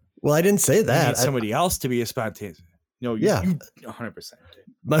spontaneity. Well, I didn't say that. You need somebody else to be a spontaneous. No, you 100%.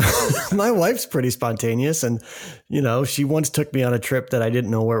 My wife's pretty spontaneous, and she once took me on a trip that I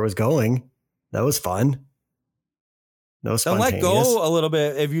didn't know where it was going. That was fun. No spontaneous. Then let go a little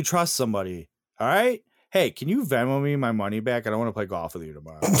bit if you trust somebody. All right. Hey, can you Venmo me my money back? I don't want to play golf with you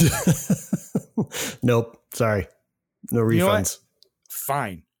tomorrow. Nope. Sorry. No refunds. You know what?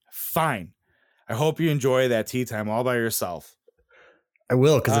 Fine. I hope you enjoy that tea time all by yourself. I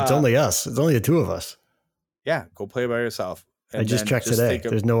will, because it's only us. It's only the two of us. Yeah, go play by yourself. I just checked today.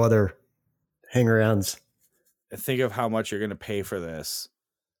 There's no other hang-arounds. Think of how much you're going to pay for this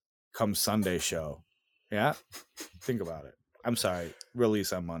come Sunday show. Yeah? Think about it. I'm sorry.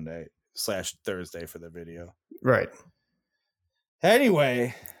 Release on Monday/Thursday for the video. Right.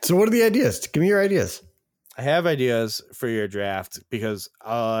 Anyway. So what are the ideas? Give me your ideas. I have ideas for your draft because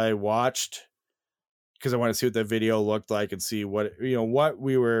I watched, because I want to see what the video looked like and see what we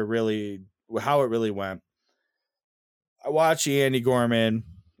were really, how it really went. I watched the Andy Gorman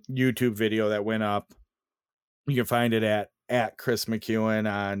YouTube video that went up You can find it at Chris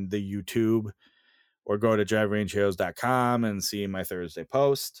McEwen on the YouTube, or go to driverangeheroes.com and see my Thursday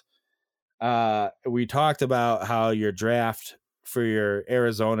post. We talked about how your draft for your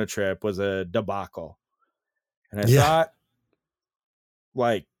Arizona trip was a debacle. And I thought,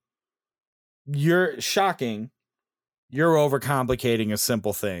 like, you're overcomplicating a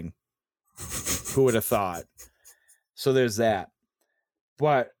simple thing. Who would have thought? So there's that.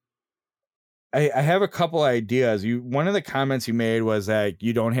 But I have a couple ideas. One of the comments you made was that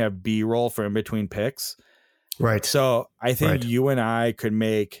you don't have B-roll for in between picks. Right. So I think you and I could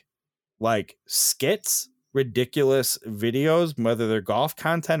make like skits, ridiculous videos, whether they're golf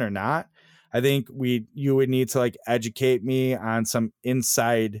content or not. I think you would need to like educate me on some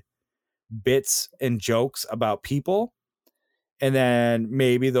inside bits and jokes about people. And then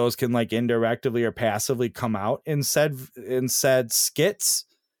maybe those can like indirectly or passively come out in said skits.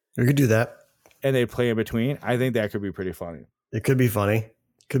 We could do that. And they play in between. I think that could be pretty funny. It could be funny.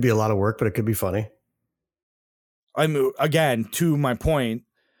 Could be a lot of work, but it could be funny. I mean, again, to my point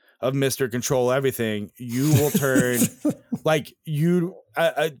of Mr. Control Everything, you will turn like you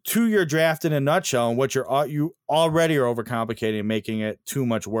to your draft in a nutshell, and what you already are overcomplicating and making it too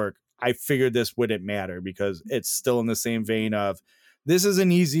much work. I figured this wouldn't matter because it's still in the same vein of this is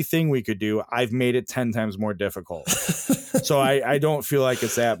an easy thing we could do. I've made it 10 times more difficult. So I don't feel like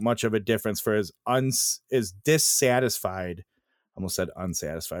it's that much of a difference for as dissatisfied. I almost said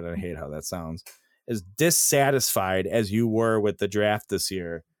unsatisfied. I hate how that sounds. As dissatisfied as you were with the draft this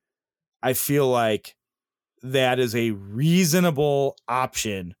year, I feel like that is a reasonable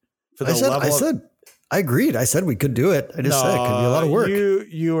option for the level. I agreed. I said we could do it. I just said it could be a lot of work.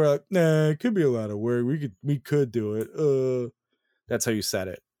 You were like, nah, it could be a lot of work. We could do it. That's how you said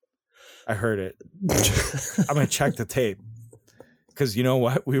it. I heard it. I'm going to check the tape because you know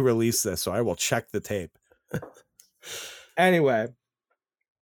what? We released this, so I will check the tape. Anyway,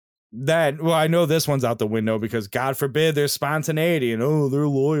 I know this one's out the window because God forbid there's spontaneity and they're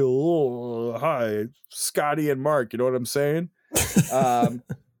loyal. Hi, Scotty and Mark. You know what I'm saying?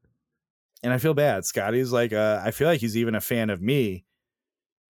 And I feel bad. Scotty's like, I feel like he's even a fan of me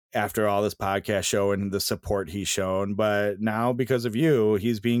after all this podcast show and the support he's shown. But now because of you,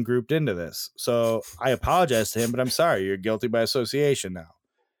 he's being grouped into this. So I apologize to him, but I'm sorry. You're guilty by association now.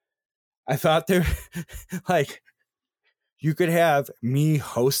 I thought there, like, you could have me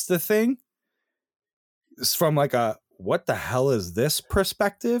host the thing from like a, what the hell is this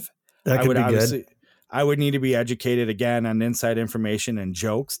perspective? That could be good. I would need to be educated again on inside information and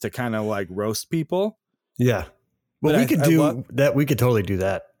jokes to kind of like roast people. Yeah. Well, we could do that. We could totally do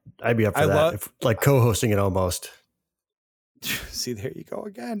that. I'd be up for that. Like co-hosting it almost. See, there you go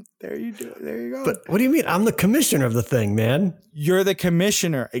again. There you go. But what do you mean? I'm the commissioner of the thing, man. You're the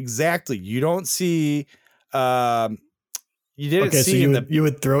commissioner. Exactly. You don't see, you didn't see. So you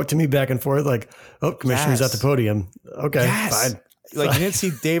would throw it to me back and forth like, oh, commissioner's at the podium. Okay, fine. Like, you didn't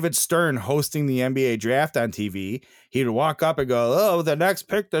see David Stern hosting the NBA draft on TV. He'd walk up and go, oh, the next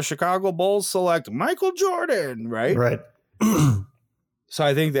pick, the Chicago Bulls select Michael Jordan, right? Right. So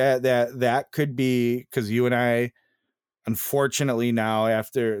I think that could be, because you and I, unfortunately now,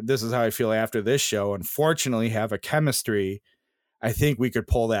 after this is how I feel after this show, unfortunately have a chemistry. I think we could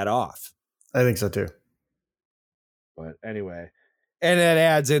pull that off. I think so too. But anyway, and that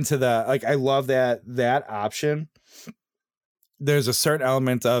adds into the, like, I love that option. There's a certain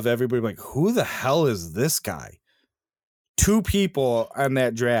element of everybody like, who the hell is this guy? Two people on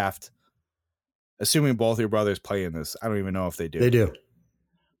that draft, assuming both your brothers play in this. I don't even know if they do. They do.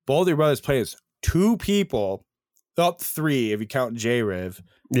 Both your brothers play this. Two people, up three, if you count J-Riv.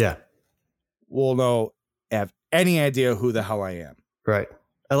 Yeah. Will have any idea who the hell I am. Right.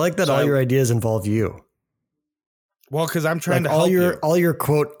 I like that all your ideas involve you. Well, because I'm trying to help all your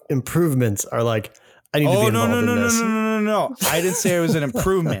quote improvements are like, I need to be involved in this. No. I didn't say it was an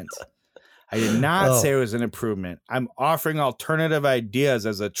improvement. I did not say it was an improvement. I'm offering alternative ideas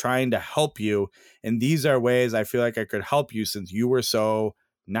as a trying to help you. And these are ways I feel like I could help you since you were so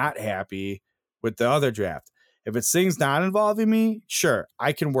not happy with the other draft. If it's things not involving me, sure,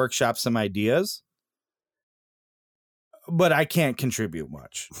 I can workshop some ideas, but I can't contribute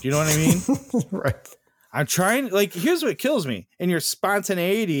much. Do you know what I mean? Right. I'm trying, like, here's what kills me. In your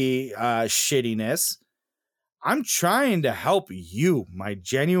spontaneity shittiness, I'm trying to help you, my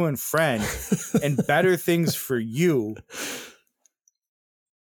genuine friend, and better things for you.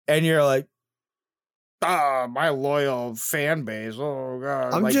 And you're like, my loyal fan base. Oh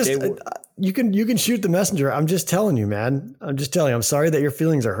God. I'm like just, you can shoot the messenger. I'm just telling you, man. I'm just telling you. I'm sorry that your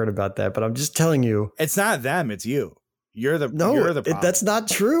feelings are hurt about that, but I'm just telling you. It's not them. It's you. You're the problem. That's not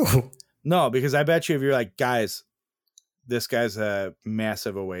true. No, because I bet you if you're like, guys, this guy's a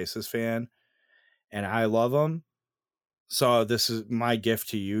massive Oasis fan and I love him, so this is my gift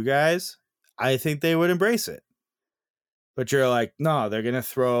to you guys, I think they would embrace it. But you're like, no, they're going to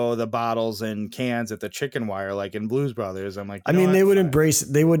throw the bottles and cans at the chicken wire like in Blues Brothers. I'm like, I mean, they would embrace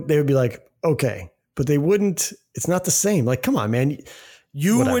it. They would be like, okay, but they wouldn't. It's not the same. Like, come on, man.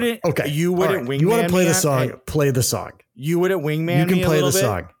 You Whatever. wouldn't. Okay. You wouldn't wingman. You want to play the me song? Hey, play the song. you wouldn't wingman. You can me a play the little bit?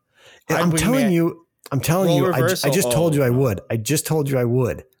 song. And I'm telling you. I just told you I would. I just told you I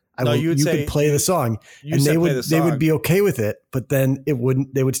would. You could play the song, and they would be okay with it. But then it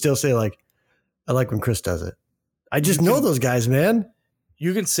wouldn't. They would still say like, I like when Chris does it. I just know those guys, man.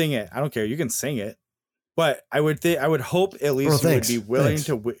 You can sing it. I don't care. You can sing it. But I would hope at least you would be willing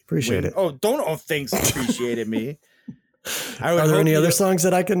to appreciate it. Oh, don't thanks appreciate me. Are there any other songs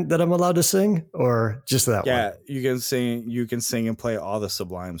that I'm allowed to sing, or just that one? Yeah, you can sing. You can sing and play all the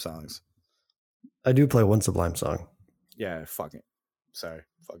Sublime songs. I do play one Sublime song. Yeah, fucking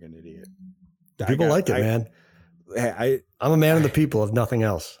idiot. People like it, man. I'm a man of the people, if nothing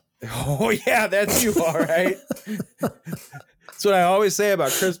else. Oh yeah, that's you, all right. That's what I always say about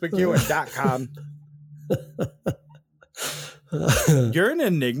ChrisMcEwen.com. You're an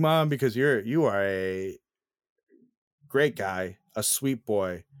enigma because you are a great guy, a sweet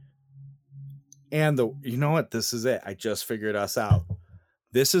boy, and you know what? This is it. I just figured us out.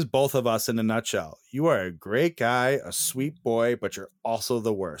 This is both of us in a nutshell. You are a great guy, a sweet boy, but you're also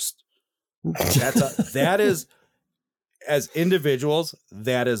the worst. That is, as individuals,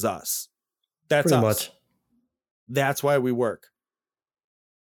 that is us. That's pretty us. Much. That's why we work.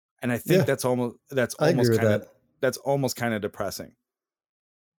 And I think that's almost kind of depressing.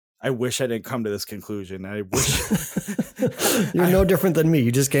 I wish I didn't come to this conclusion. I wish you're no different than me.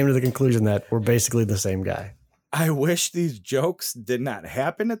 You just came to the conclusion that we're basically the same guy. I wish these jokes did not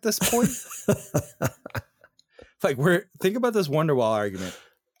happen at this point. Like think about this Wonderwall argument.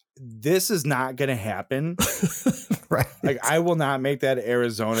 This is not going to happen. Right. Like I will not make that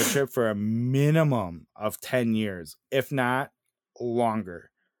Arizona trip for a minimum of 10 years, if not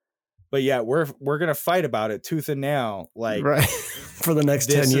longer. But yeah, we're going to fight about it tooth and nail. Like right. For the next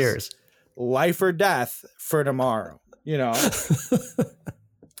 10 years. Life or death for tomorrow, you know?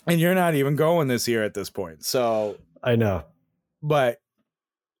 And you're not even going this year at this point. So I know. But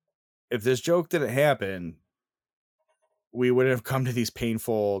if this joke didn't happen, we wouldn't have come to these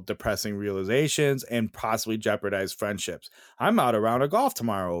painful, depressing realizations and possibly jeopardize friendships. I'm out a round of golf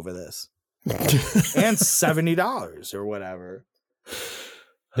tomorrow over this. And $70 or whatever.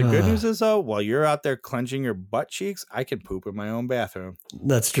 The good news is, though, while you're out there clenching your butt cheeks, I can poop in my own bathroom.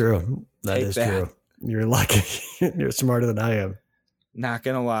 That's true. That is true. You're lucky. You're smarter than I am. Not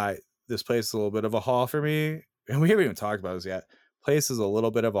going to lie. This place is a little bit of a haul for me. And we haven't even talked about this yet. Place is a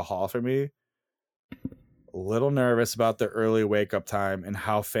little bit of a haul for me. A little nervous about the early wake up time and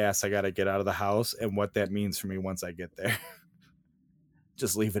how fast I got to get out of the house and what that means for me once I get there.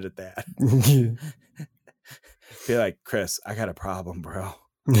 Just leave it at that. Be like, Chris, I got a problem, bro.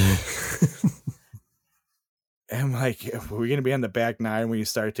 And like, if we're gonna be on the back nine when you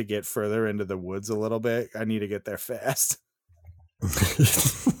start to get further into the woods a little bit, I need to get there fast.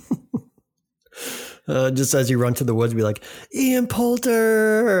 Just as you run to the woods, be like, Ian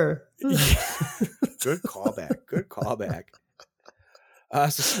Poulter. Good callback. So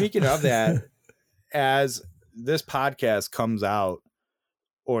speaking of that, as this podcast comes out,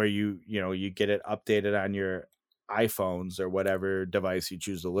 or you get it updated on your iPhones or whatever device you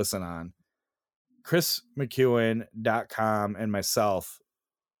choose to listen on, ChrisMcEwen.com and myself,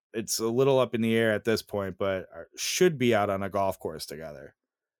 it's a little up in the air at this point, but should be out on a golf course together.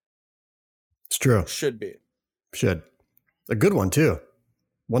 It's true. Should. A good one too.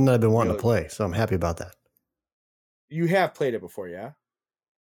 One that I've been wanting to play, so I'm happy about that. You have played it before, yeah?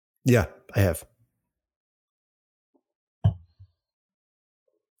 Yeah, I have.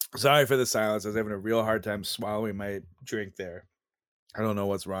 Sorry for the silence. I was having a real hard time swallowing my drink there. I don't know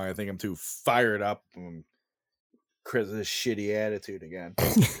what's wrong. I think I'm too fired up from Chris's shitty attitude again.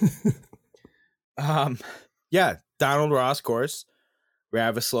 Yeah, Donald Ross course,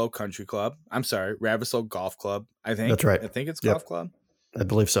 Ravislow Country Club. I'm sorry, Ravislow Golf Club. I think that's right. I think it's Golf Club. I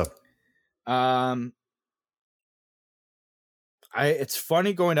believe so. It's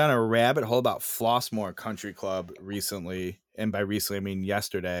funny going down a rabbit hole about Flossmoor Country Club recently, and by recently I mean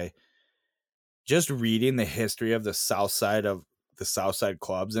yesterday. Just reading the history of the South Side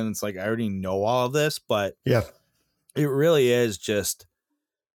clubs, and it's like I already know all of this, but yeah, it really is just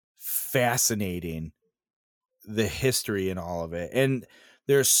fascinating, the history and all of it. And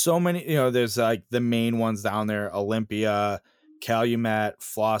there's so many, there's like the main ones down there: Olympia, Calumet,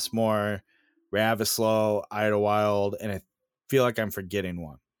 Flossmoor, Ravislow, Idlewild, and I feel like I'm forgetting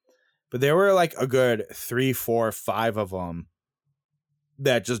one. But there were like a good 3, 4, 5 of them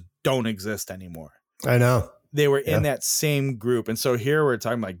that just don't exist anymore. I know. They were in that same group. And so here we're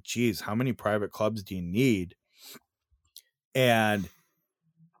talking like, geez, how many private clubs do you need? And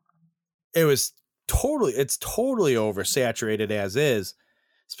it's totally oversaturated as is,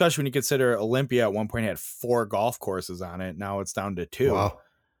 especially when you consider Olympia at one point had 4 golf courses on it. Now it's down to 2. Wow.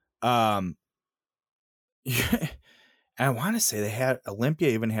 I want to say Olympia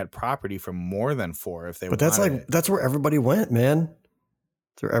even had property for more than 4 if they But that's wanted it. that's where everybody went, man.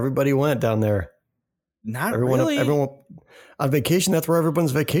 That's where everybody went down there. Not really. Everyone on vacation. That's where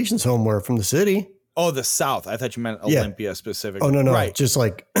everyone's vacations home were from the city. Oh, the South. I thought you meant Olympia specifically. Oh, no. Right. Just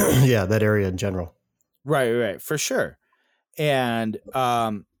like, that area in general. Right. For sure. And,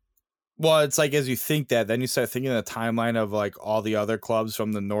 well, it's like, as you think that, then you start thinking of the timeline of like all the other clubs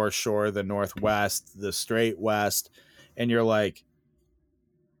from the North Shore, the Northwest, the straight West. And you're like,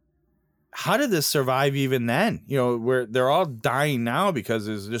 how did this survive even then? You know, they're all dying now because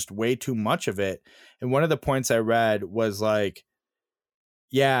there's just way too much of it. And one of the points I read was like,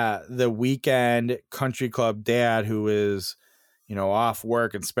 yeah, the weekend country club dad who is, you know, off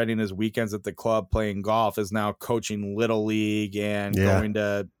work and spending his weekends at the club playing golf is now coaching Little League and going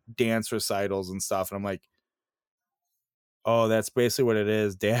to dance recitals and stuff. And I'm like, oh, that's basically what it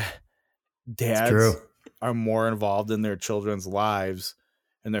is. Dads are more involved in their children's lives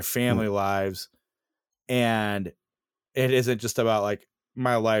and their family lives. And it isn't just about like,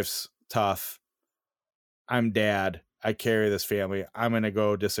 my life's tough. I'm dad. I carry this family. I'm going to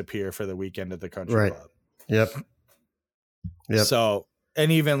go disappear for the weekend at the country club. Yep. So,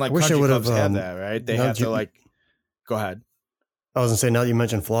 and even like country clubs have that, right? They have to like, go ahead. I was gonna say, now that you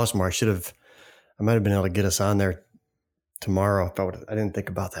mentioned Flossmoor, I might have been able to get us on there tomorrow. I didn't think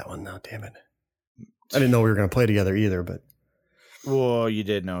about that one. No, damn it. I didn't know we were going to play together either, but. Well, you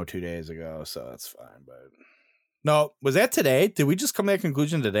did know 2 days ago, so that's fine. But no, was that today? Did we just come to that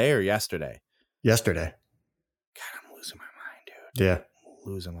conclusion today or yesterday? Yesterday. God, I'm losing my mind, dude. Yeah.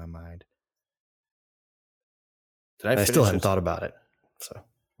 I'm losing my mind. I still haven't thought about it. So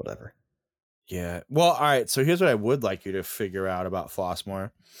whatever. Yeah. Well, all right. So here's what I would like you to figure out about Flossmoor.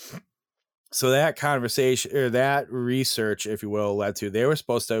 So that conversation or that research, if you will, led to they were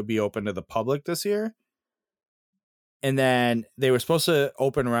supposed to be open to the public this year. And then they were supposed to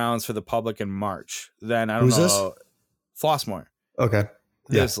open rounds for the public in March. Then I don't know. This? Flossmoor. Okay.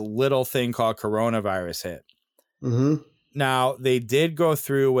 This little thing called coronavirus hit. Mm-hmm. Now, they did go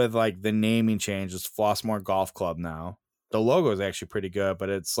through with like the naming change. It's Flossmoor Golf Club now. The logo is actually pretty good, but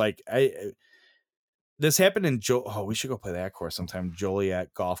it's like this happened in we should go play that course sometime.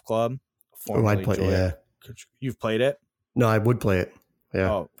 Joliet Golf Club. Oh, I'd play. Yeah, you've played it? No, I would play it.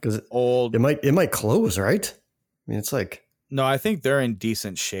 Yeah, because old. It might close, right? I mean, it's like no. I think they're in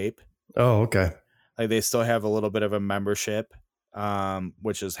decent shape. Oh, okay. Like they still have a little bit of a membership,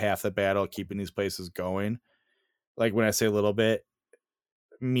 which is half the battle keeping these places going. Like when I say a little bit,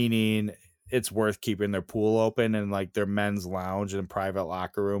 meaning it's worth keeping their pool open and like their men's lounge and private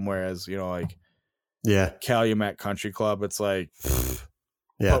locker room. Whereas, you know, like Calumet Country Club, it's like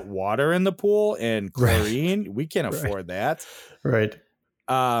put water in the pool and chlorine. Right. We can't afford that. Right.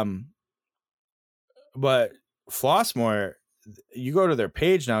 But Flossmoor, you go to their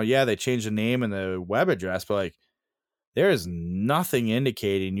page now. Yeah, they changed the name and the web address, but like there is nothing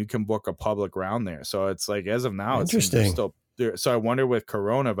indicating you can book a public round there. So it's like, as of now, interesting. It's still there. So I wonder with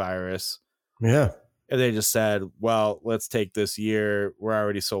coronavirus. Yeah. And they just said, well, let's take this year. We're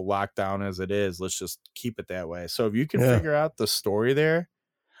already so locked down as it is. Let's just keep it that way. So if you can figure out the story there,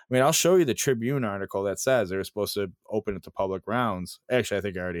 I mean, I'll show you the Tribune article that says they're supposed to open it to public rounds. Actually, I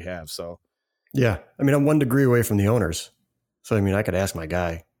think I already have. So yeah. I mean, I'm 1 degree away from the owners. So, I mean, I could ask my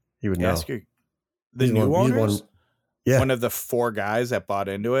guy. He would know. The new owners? One of the 4 guys that bought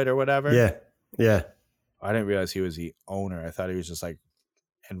into it or whatever. Yeah. Yeah. I didn't realize he was the owner. I thought he was just like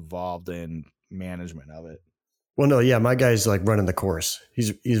involved in management of it. Well, no, yeah, my guy's like running the course.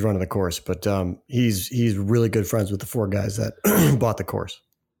 He's running the course, but he's really good friends with the 4 guys that bought the course.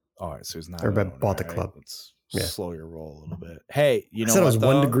 All right, so he's not. Or bought the club. Let's slow your roll a little bit. Hey, you know, I said I was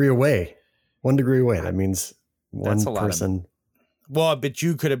 1 degree away. 1 degree away. That means one person. Well, but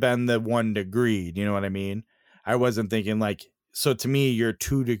you could have been the 1 degree. Do you know what I mean? I wasn't thinking like, so to me, you're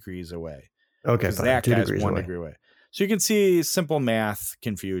 2 degrees away. Okay. Because that guy's 1 degree away. So you can see simple math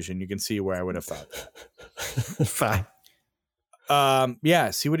confusion. You can see where I would have thought. Fine.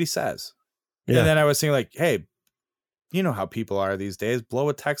 Yeah. See what he says. Yeah. And then I was saying like, hey, you know how people are these days. Blow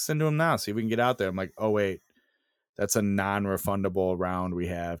a text into him now. See if we can get out there. I'm like, oh, wait, That's a non-refundable round we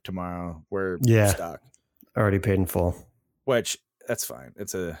have tomorrow. We're Yeah. stuck. Already paid in full. Which that's fine.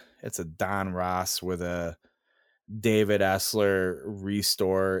 It's a Don Ross with a David Essler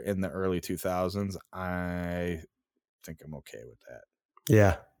restore in the early 2000s. I think I'm okay with that.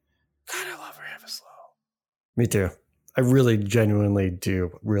 Yeah. God, I love Ravislow. Me too. I really genuinely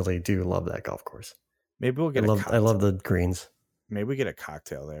do love that golf course. Maybe we'll get I love the greens. Maybe we get a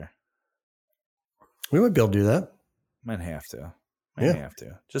cocktail there. We would be able to do that. Might have to.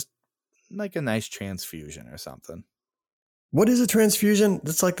 Just like a nice transfusion or something. What is a transfusion?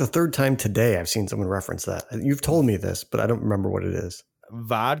 That's like the third time today I've seen someone reference that. You've told me this, but I don't remember what it is.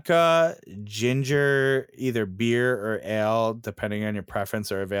 Vodka, ginger, either beer or ale, depending on your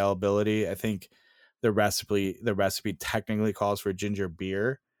preference or availability. I think the recipe technically calls for ginger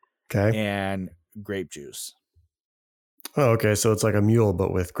beer, okay, and grape juice. Oh, okay. So it's like a mule,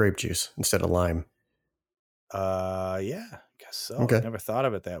 but with grape juice instead of lime. Yeah, I guess so. Okay. I never thought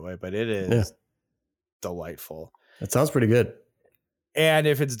of it that way, but it is delightful. That sounds pretty good. And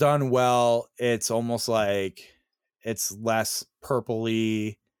if it's done well, it's almost like it's less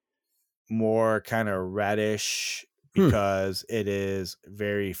purpley, more kind of reddish because it is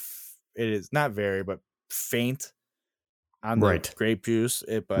not very, but faint on the grape juice.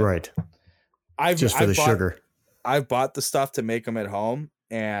 Right. I've sugar. I've bought the stuff to make them at home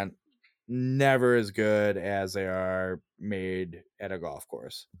and never as good as they are made at a golf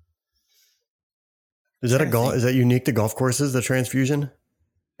course. Is that unique to golf courses, the transfusion?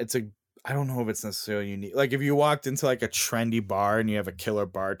 I don't know if it's necessarily unique. Like if you walked into like a trendy bar and you have a killer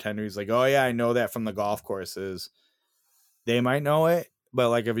bartender who's like, oh yeah, I know that from the golf courses. They might know it. But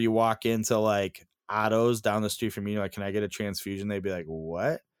like if you walk into like Otto's down the street from me, you're like, can I get a transfusion? They'd be like,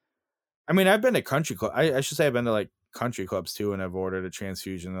 what? I mean, I've been to country club. I should say I've been to like country clubs too, and I've ordered a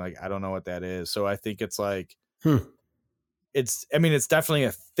transfusion. Like, I don't know what that is. So I think it's like, it's definitely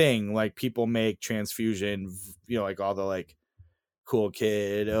a thing. Like people make transfusion, like all the like Cool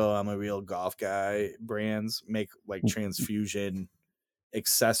Kid, oh, I'm a real golf guy brands make like transfusion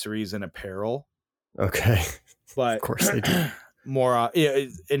accessories and apparel. Okay. But of course they do. More,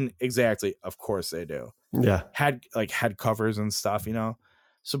 exactly. Of course they do. Yeah. Head covers and stuff,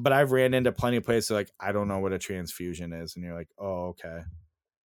 So, but I've ran into plenty of places like, I don't know what a transfusion is. And you're like, oh, okay.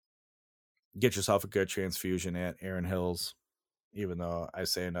 Get yourself a good transfusion at Aaron Hills. Even though I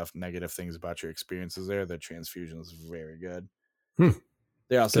say enough negative things about your experiences there, the transfusion is very good.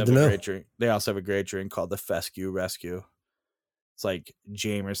 They also have a great drink. They also have a great drink called the Fescue Rescue. It's like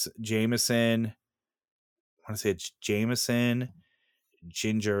Jameson. I want to say it's Jameson,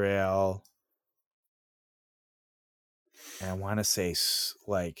 ginger ale. And I want to say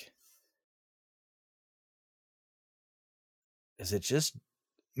like, is it just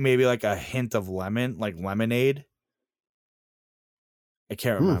maybe like a hint of lemon, like lemonade? I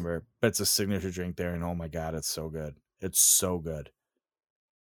can't remember, but it's a signature drink there. And oh my God, it's so good. It's so good.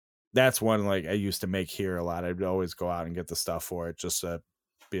 That's one like I used to make here a lot. I'd always go out and get the stuff for it just to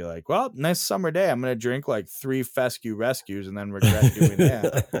be like, well, nice summer day. I'm going to drink like 3 Fescue Rescues and then regret doing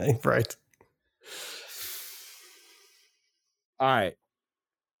that. Right. All right.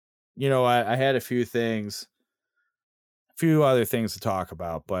 You know what? I had a few other things to talk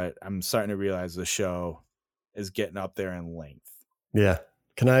about, but I'm starting to realize the show is getting up there in length. Yeah.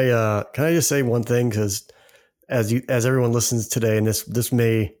 Can I just say one thing? Because as everyone listens today, and this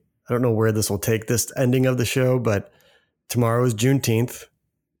may, I don't know where this will take this ending of the show, but tomorrow is Juneteenth,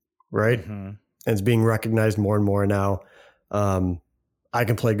 right? Mm-hmm. And it's being recognized more and more now. I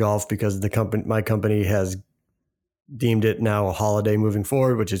can play golf because my company has deemed it now a holiday moving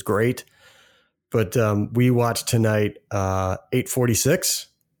forward, which is great. But we watched tonight 846,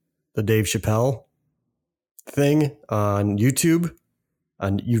 the Dave Chappelle thing on YouTube.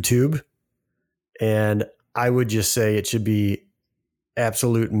 And I would just say it should be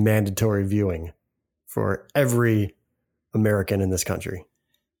absolute mandatory viewing for every American in this country.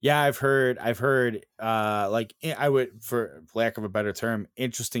 Yeah, I've heard like I would, for lack of a better term,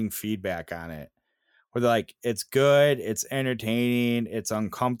 interesting feedback on it. Where they're like, it's good, it's entertaining, it's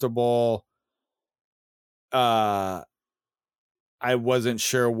uncomfortable. I wasn't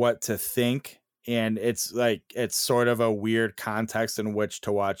sure what to think. And it's like, it's sort of a weird context in which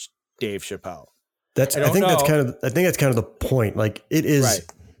to watch Dave Chappelle. I think that's kind of the point. Like it is,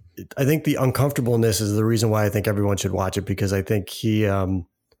 right. I think the uncomfortableness is the reason why I think everyone should watch it, because I think he,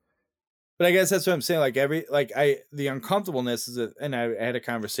 but I guess that's what I'm saying. Like the uncomfortableness is, and I had a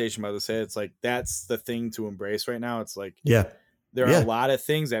conversation about this. It's like, that's the thing to embrace right now. It's like, there are a lot of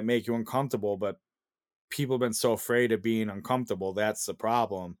things that make you uncomfortable, but people have been so afraid of being uncomfortable. That's the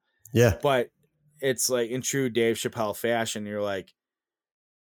problem. Yeah. But it's like in true Dave Chappelle fashion, you're like,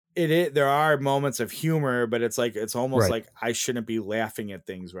 there are moments of humor, but it's like, it's almost Right. like I shouldn't be laughing at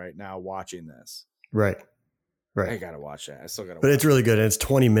things right now watching this. Right. I Right. gotta watch that. I still gotta. But watch it's really good. And it's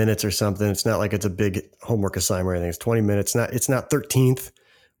 20 minutes or something. It's not like it's a big homework assignment or anything. It's 20 minutes. It's not 13th,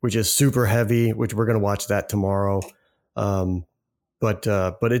 which is super heavy, which we're going to watch that tomorrow. But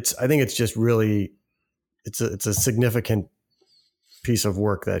I think it's just really, it's a significant piece of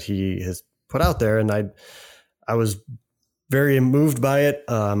work that he has put out there. And I was very moved by it.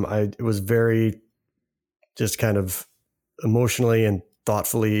 It was very just kind of emotionally and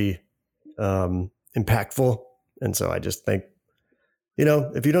thoughtfully impactful. And so I just think,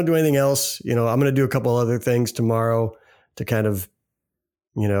 if you don't do anything else, I'm going to do a couple other things tomorrow to kind of,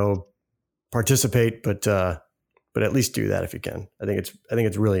 participate, but at least do that if you can. I think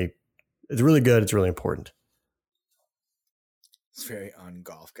it's really good. It's really important. It's very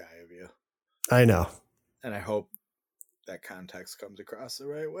un-golf guy of you. I know. And I hope that context comes across the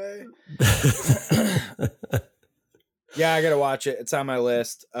right way. Yeah, I got to watch it. It's on my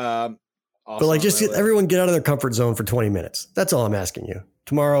list. But just everyone get out of their comfort zone for 20 minutes. That's all I'm asking you.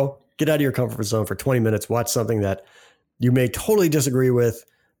 Tomorrow, get out of your comfort zone for 20 minutes. Watch something that you may totally disagree with,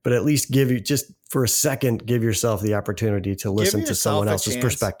 but at least just for a second, give yourself the opportunity to listen to someone else's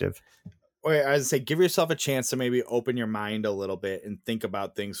perspective. Wait, I was say, give yourself a chance to maybe open your mind a little bit and think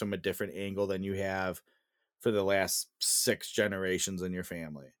about things from a different angle than you have for the last 6 generations in your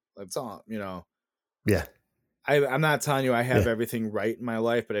family. That's all, Yeah. I'm not telling you I have everything right in my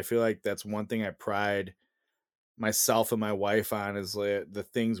life, but I feel like that's one thing I pride myself and my wife on is the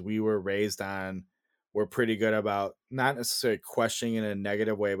things we were raised on. We're pretty good about not necessarily questioning in a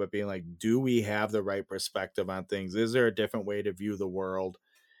negative way, but being like, do we have the right perspective on things? Is there a different way to view the world?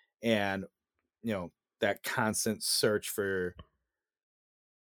 And, that constant search for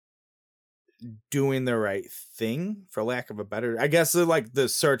doing the right thing, for lack of a better, I guess, like the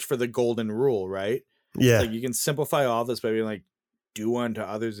search for the golden rule, right? Yeah. Like you can simplify all this by being like, do unto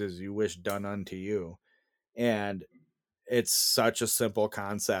others as you wish done unto you. And it's such a simple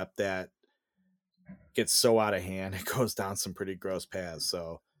concept that gets so out of hand. It goes down some pretty gross paths.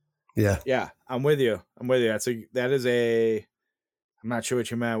 So yeah, I'm with you. I'm not sure what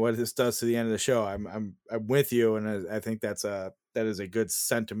you meant, what this does to the end of the show. I'm with you. And I think that is a good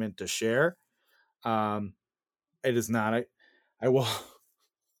sentiment to share. It is not,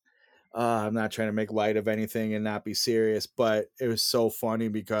 I'm not trying to make light of anything and not be serious, but it was so funny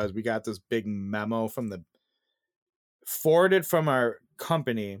because we got this big memo forwarded from our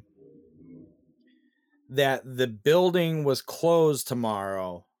company that the building was closed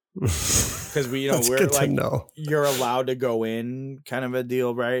tomorrow because we're like, you're allowed to go in kind of a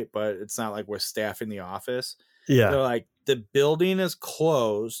deal, right? But it's not like we're staffing the office. Yeah. They're like, the building is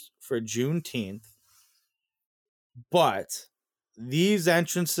closed for Juneteenth, but these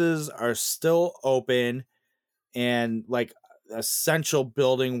entrances are still open, and like essential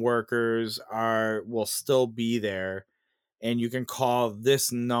building workers will still be there, and you can call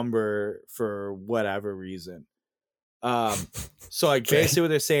this number for whatever reason. So like basically what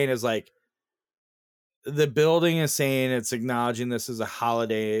they're saying is like the building is saying it's acknowledging this is a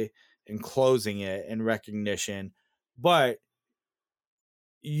holiday and closing it in recognition, but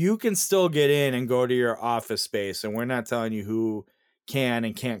you can still get in and go to your office space, and we're not telling you who can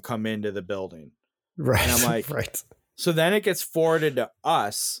and can't come into the building. Right. And I'm like, right. So then it gets forwarded to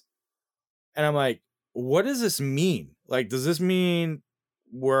us, and I'm like, what does this mean? Like, does this mean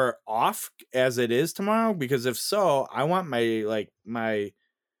we're off as it is tomorrow? Because if so, I want my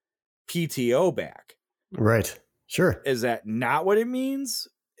PTO back. Right. Sure. Is that not what it means?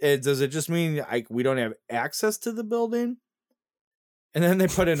 Does it just mean we don't have access to the building? And then they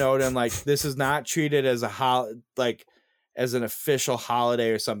put a note in like, this is not treated as as an official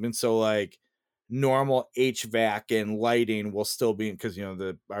holiday or something. So like normal HVAC and lighting will still be, because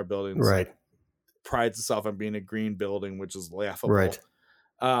our building prides itself on being a green building, which is laughable. Right.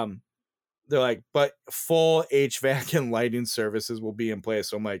 They're like, but full HVAC and lighting services will be in place.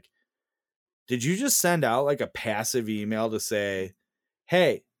 So I'm like, did you just send out like a passive email to say,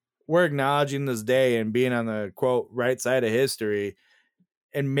 hey, we're acknowledging this day and being on the quote right side of history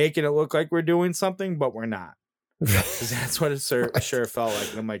and making it look like we're doing something, but we're not? Because that's what it sure felt like.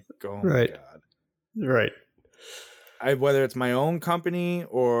 And I'm like, oh my God. Right. Whether it's my own company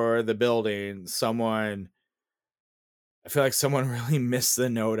or the building, I feel like someone really missed the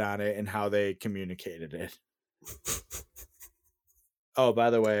note on it and how they communicated it. Oh, by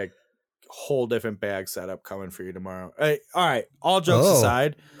the way, a whole different bag setup coming for you tomorrow. All right. All jokes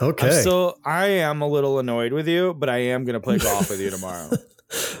aside. Okay. I am a little annoyed with you, but I am going to play golf with you tomorrow.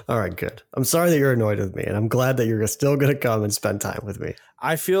 All right, good. I'm sorry that you're annoyed with me, and I'm glad that you're still going to come and spend time with me.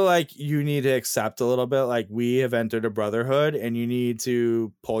 I feel like you need to accept a little bit. Like, we have entered a brotherhood, and you need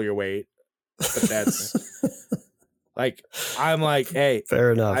to pull your weight. But that's like, I'm like, hey,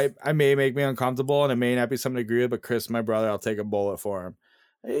 fair enough. I may make me uncomfortable, and it may not be something to agree with, but Chris, my brother, I'll take a bullet for him.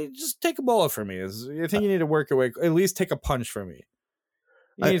 Hey, just take a bullet for me. I think you need to work your way. At least take a punch for me.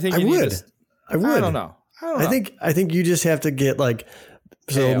 I would. I don't know. I think you just have to get like.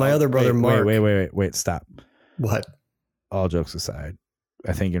 So Hey, my other brother, Mark. Wait, stop. What? All jokes aside,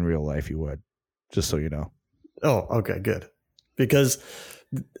 I think in real life you would, just so you know. Oh, okay, good. Because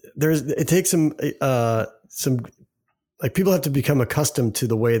it takes some like people have to become accustomed to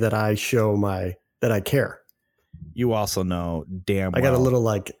the way that I show that I care. You also know damn well. I got a little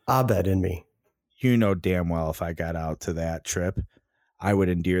like Abed in me. You know damn well if I got out to that trip, I would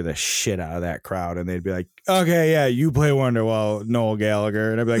endear the shit out of that crowd, and they'd be like, okay, yeah, you play Wonderwall, Noel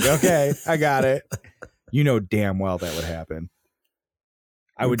Gallagher. And I'd be like, okay, I got it. You know damn well that would happen.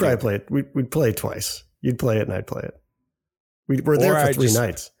 I would probably play it. We'd play it twice. You'd play it and I'd play it. We're there for 3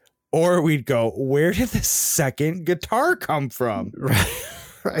 nights. Or we'd go, where did the second guitar come from?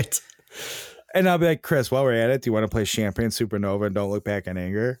 Right. And I'll be like, Chris, while we're at it, do you want to play Champagne Supernova and Don't Look Back in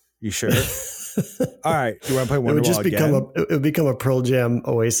Anger? You sure? All right. Do you want to play Wonderwall again? It would become a Pearl Jam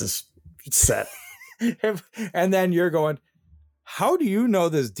Oasis set. And then you're going, how do you know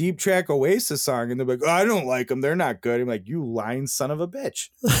this deep track Oasis song? And they're like, oh, I don't like them. They're not good. I'm like, you lying son of a bitch.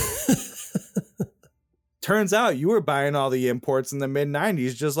 Turns out you were buying all the imports in the mid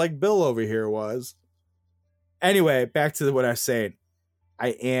 90s, just like Bill over here was. Anyway, back to what I was saying.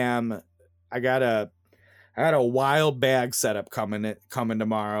 I got a wild bag setup coming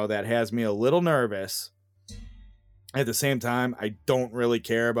tomorrow that has me a little nervous. At the same time, I don't really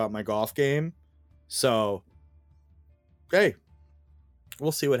care about my golf game. So, hey,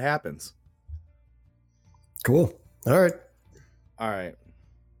 we'll see what happens. Cool. All right.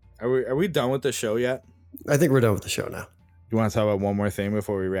 Are we done with the show yet? I think we're done with the show now. You want to talk about one more thing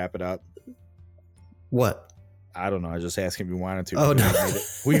before we wrap it up? What? I don't know. I was just asking if you wanted to. Oh, no.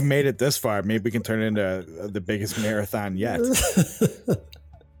 We've made it this far. Maybe we can turn it into the biggest marathon yet.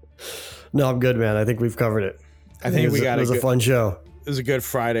 No, I'm good, man. I think we've covered it. It was a fun show. It was a good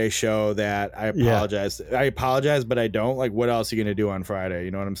Friday show that I apologize. Yeah. I apologize, but I don't. Like, what else are you going to do on Friday?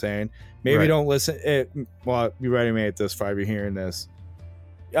 You know what I'm saying? Maybe don't listen. Well, you already made it this far. You're hearing this.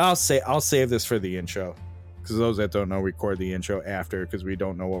 I'll save this for the intro. Because those that don't know, record the intro after because we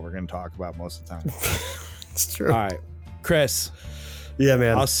don't know what we're going to talk about most of the time. It's true. All right. Chris. Yeah,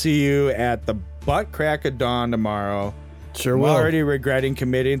 man. I'll see you at the butt crack of dawn tomorrow. Sure will. I'm already regretting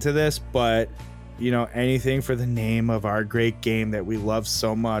committing to this, but, anything for the name of our great game that we love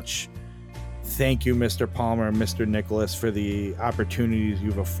so much. Thank you, Mr. Palmer and Mr. Nicholas, for the opportunities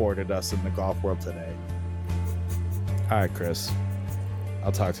you've afforded us in the golf world today. All right, Chris.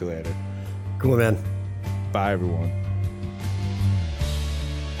 I'll talk to you later. Cool, man. Bye, everyone.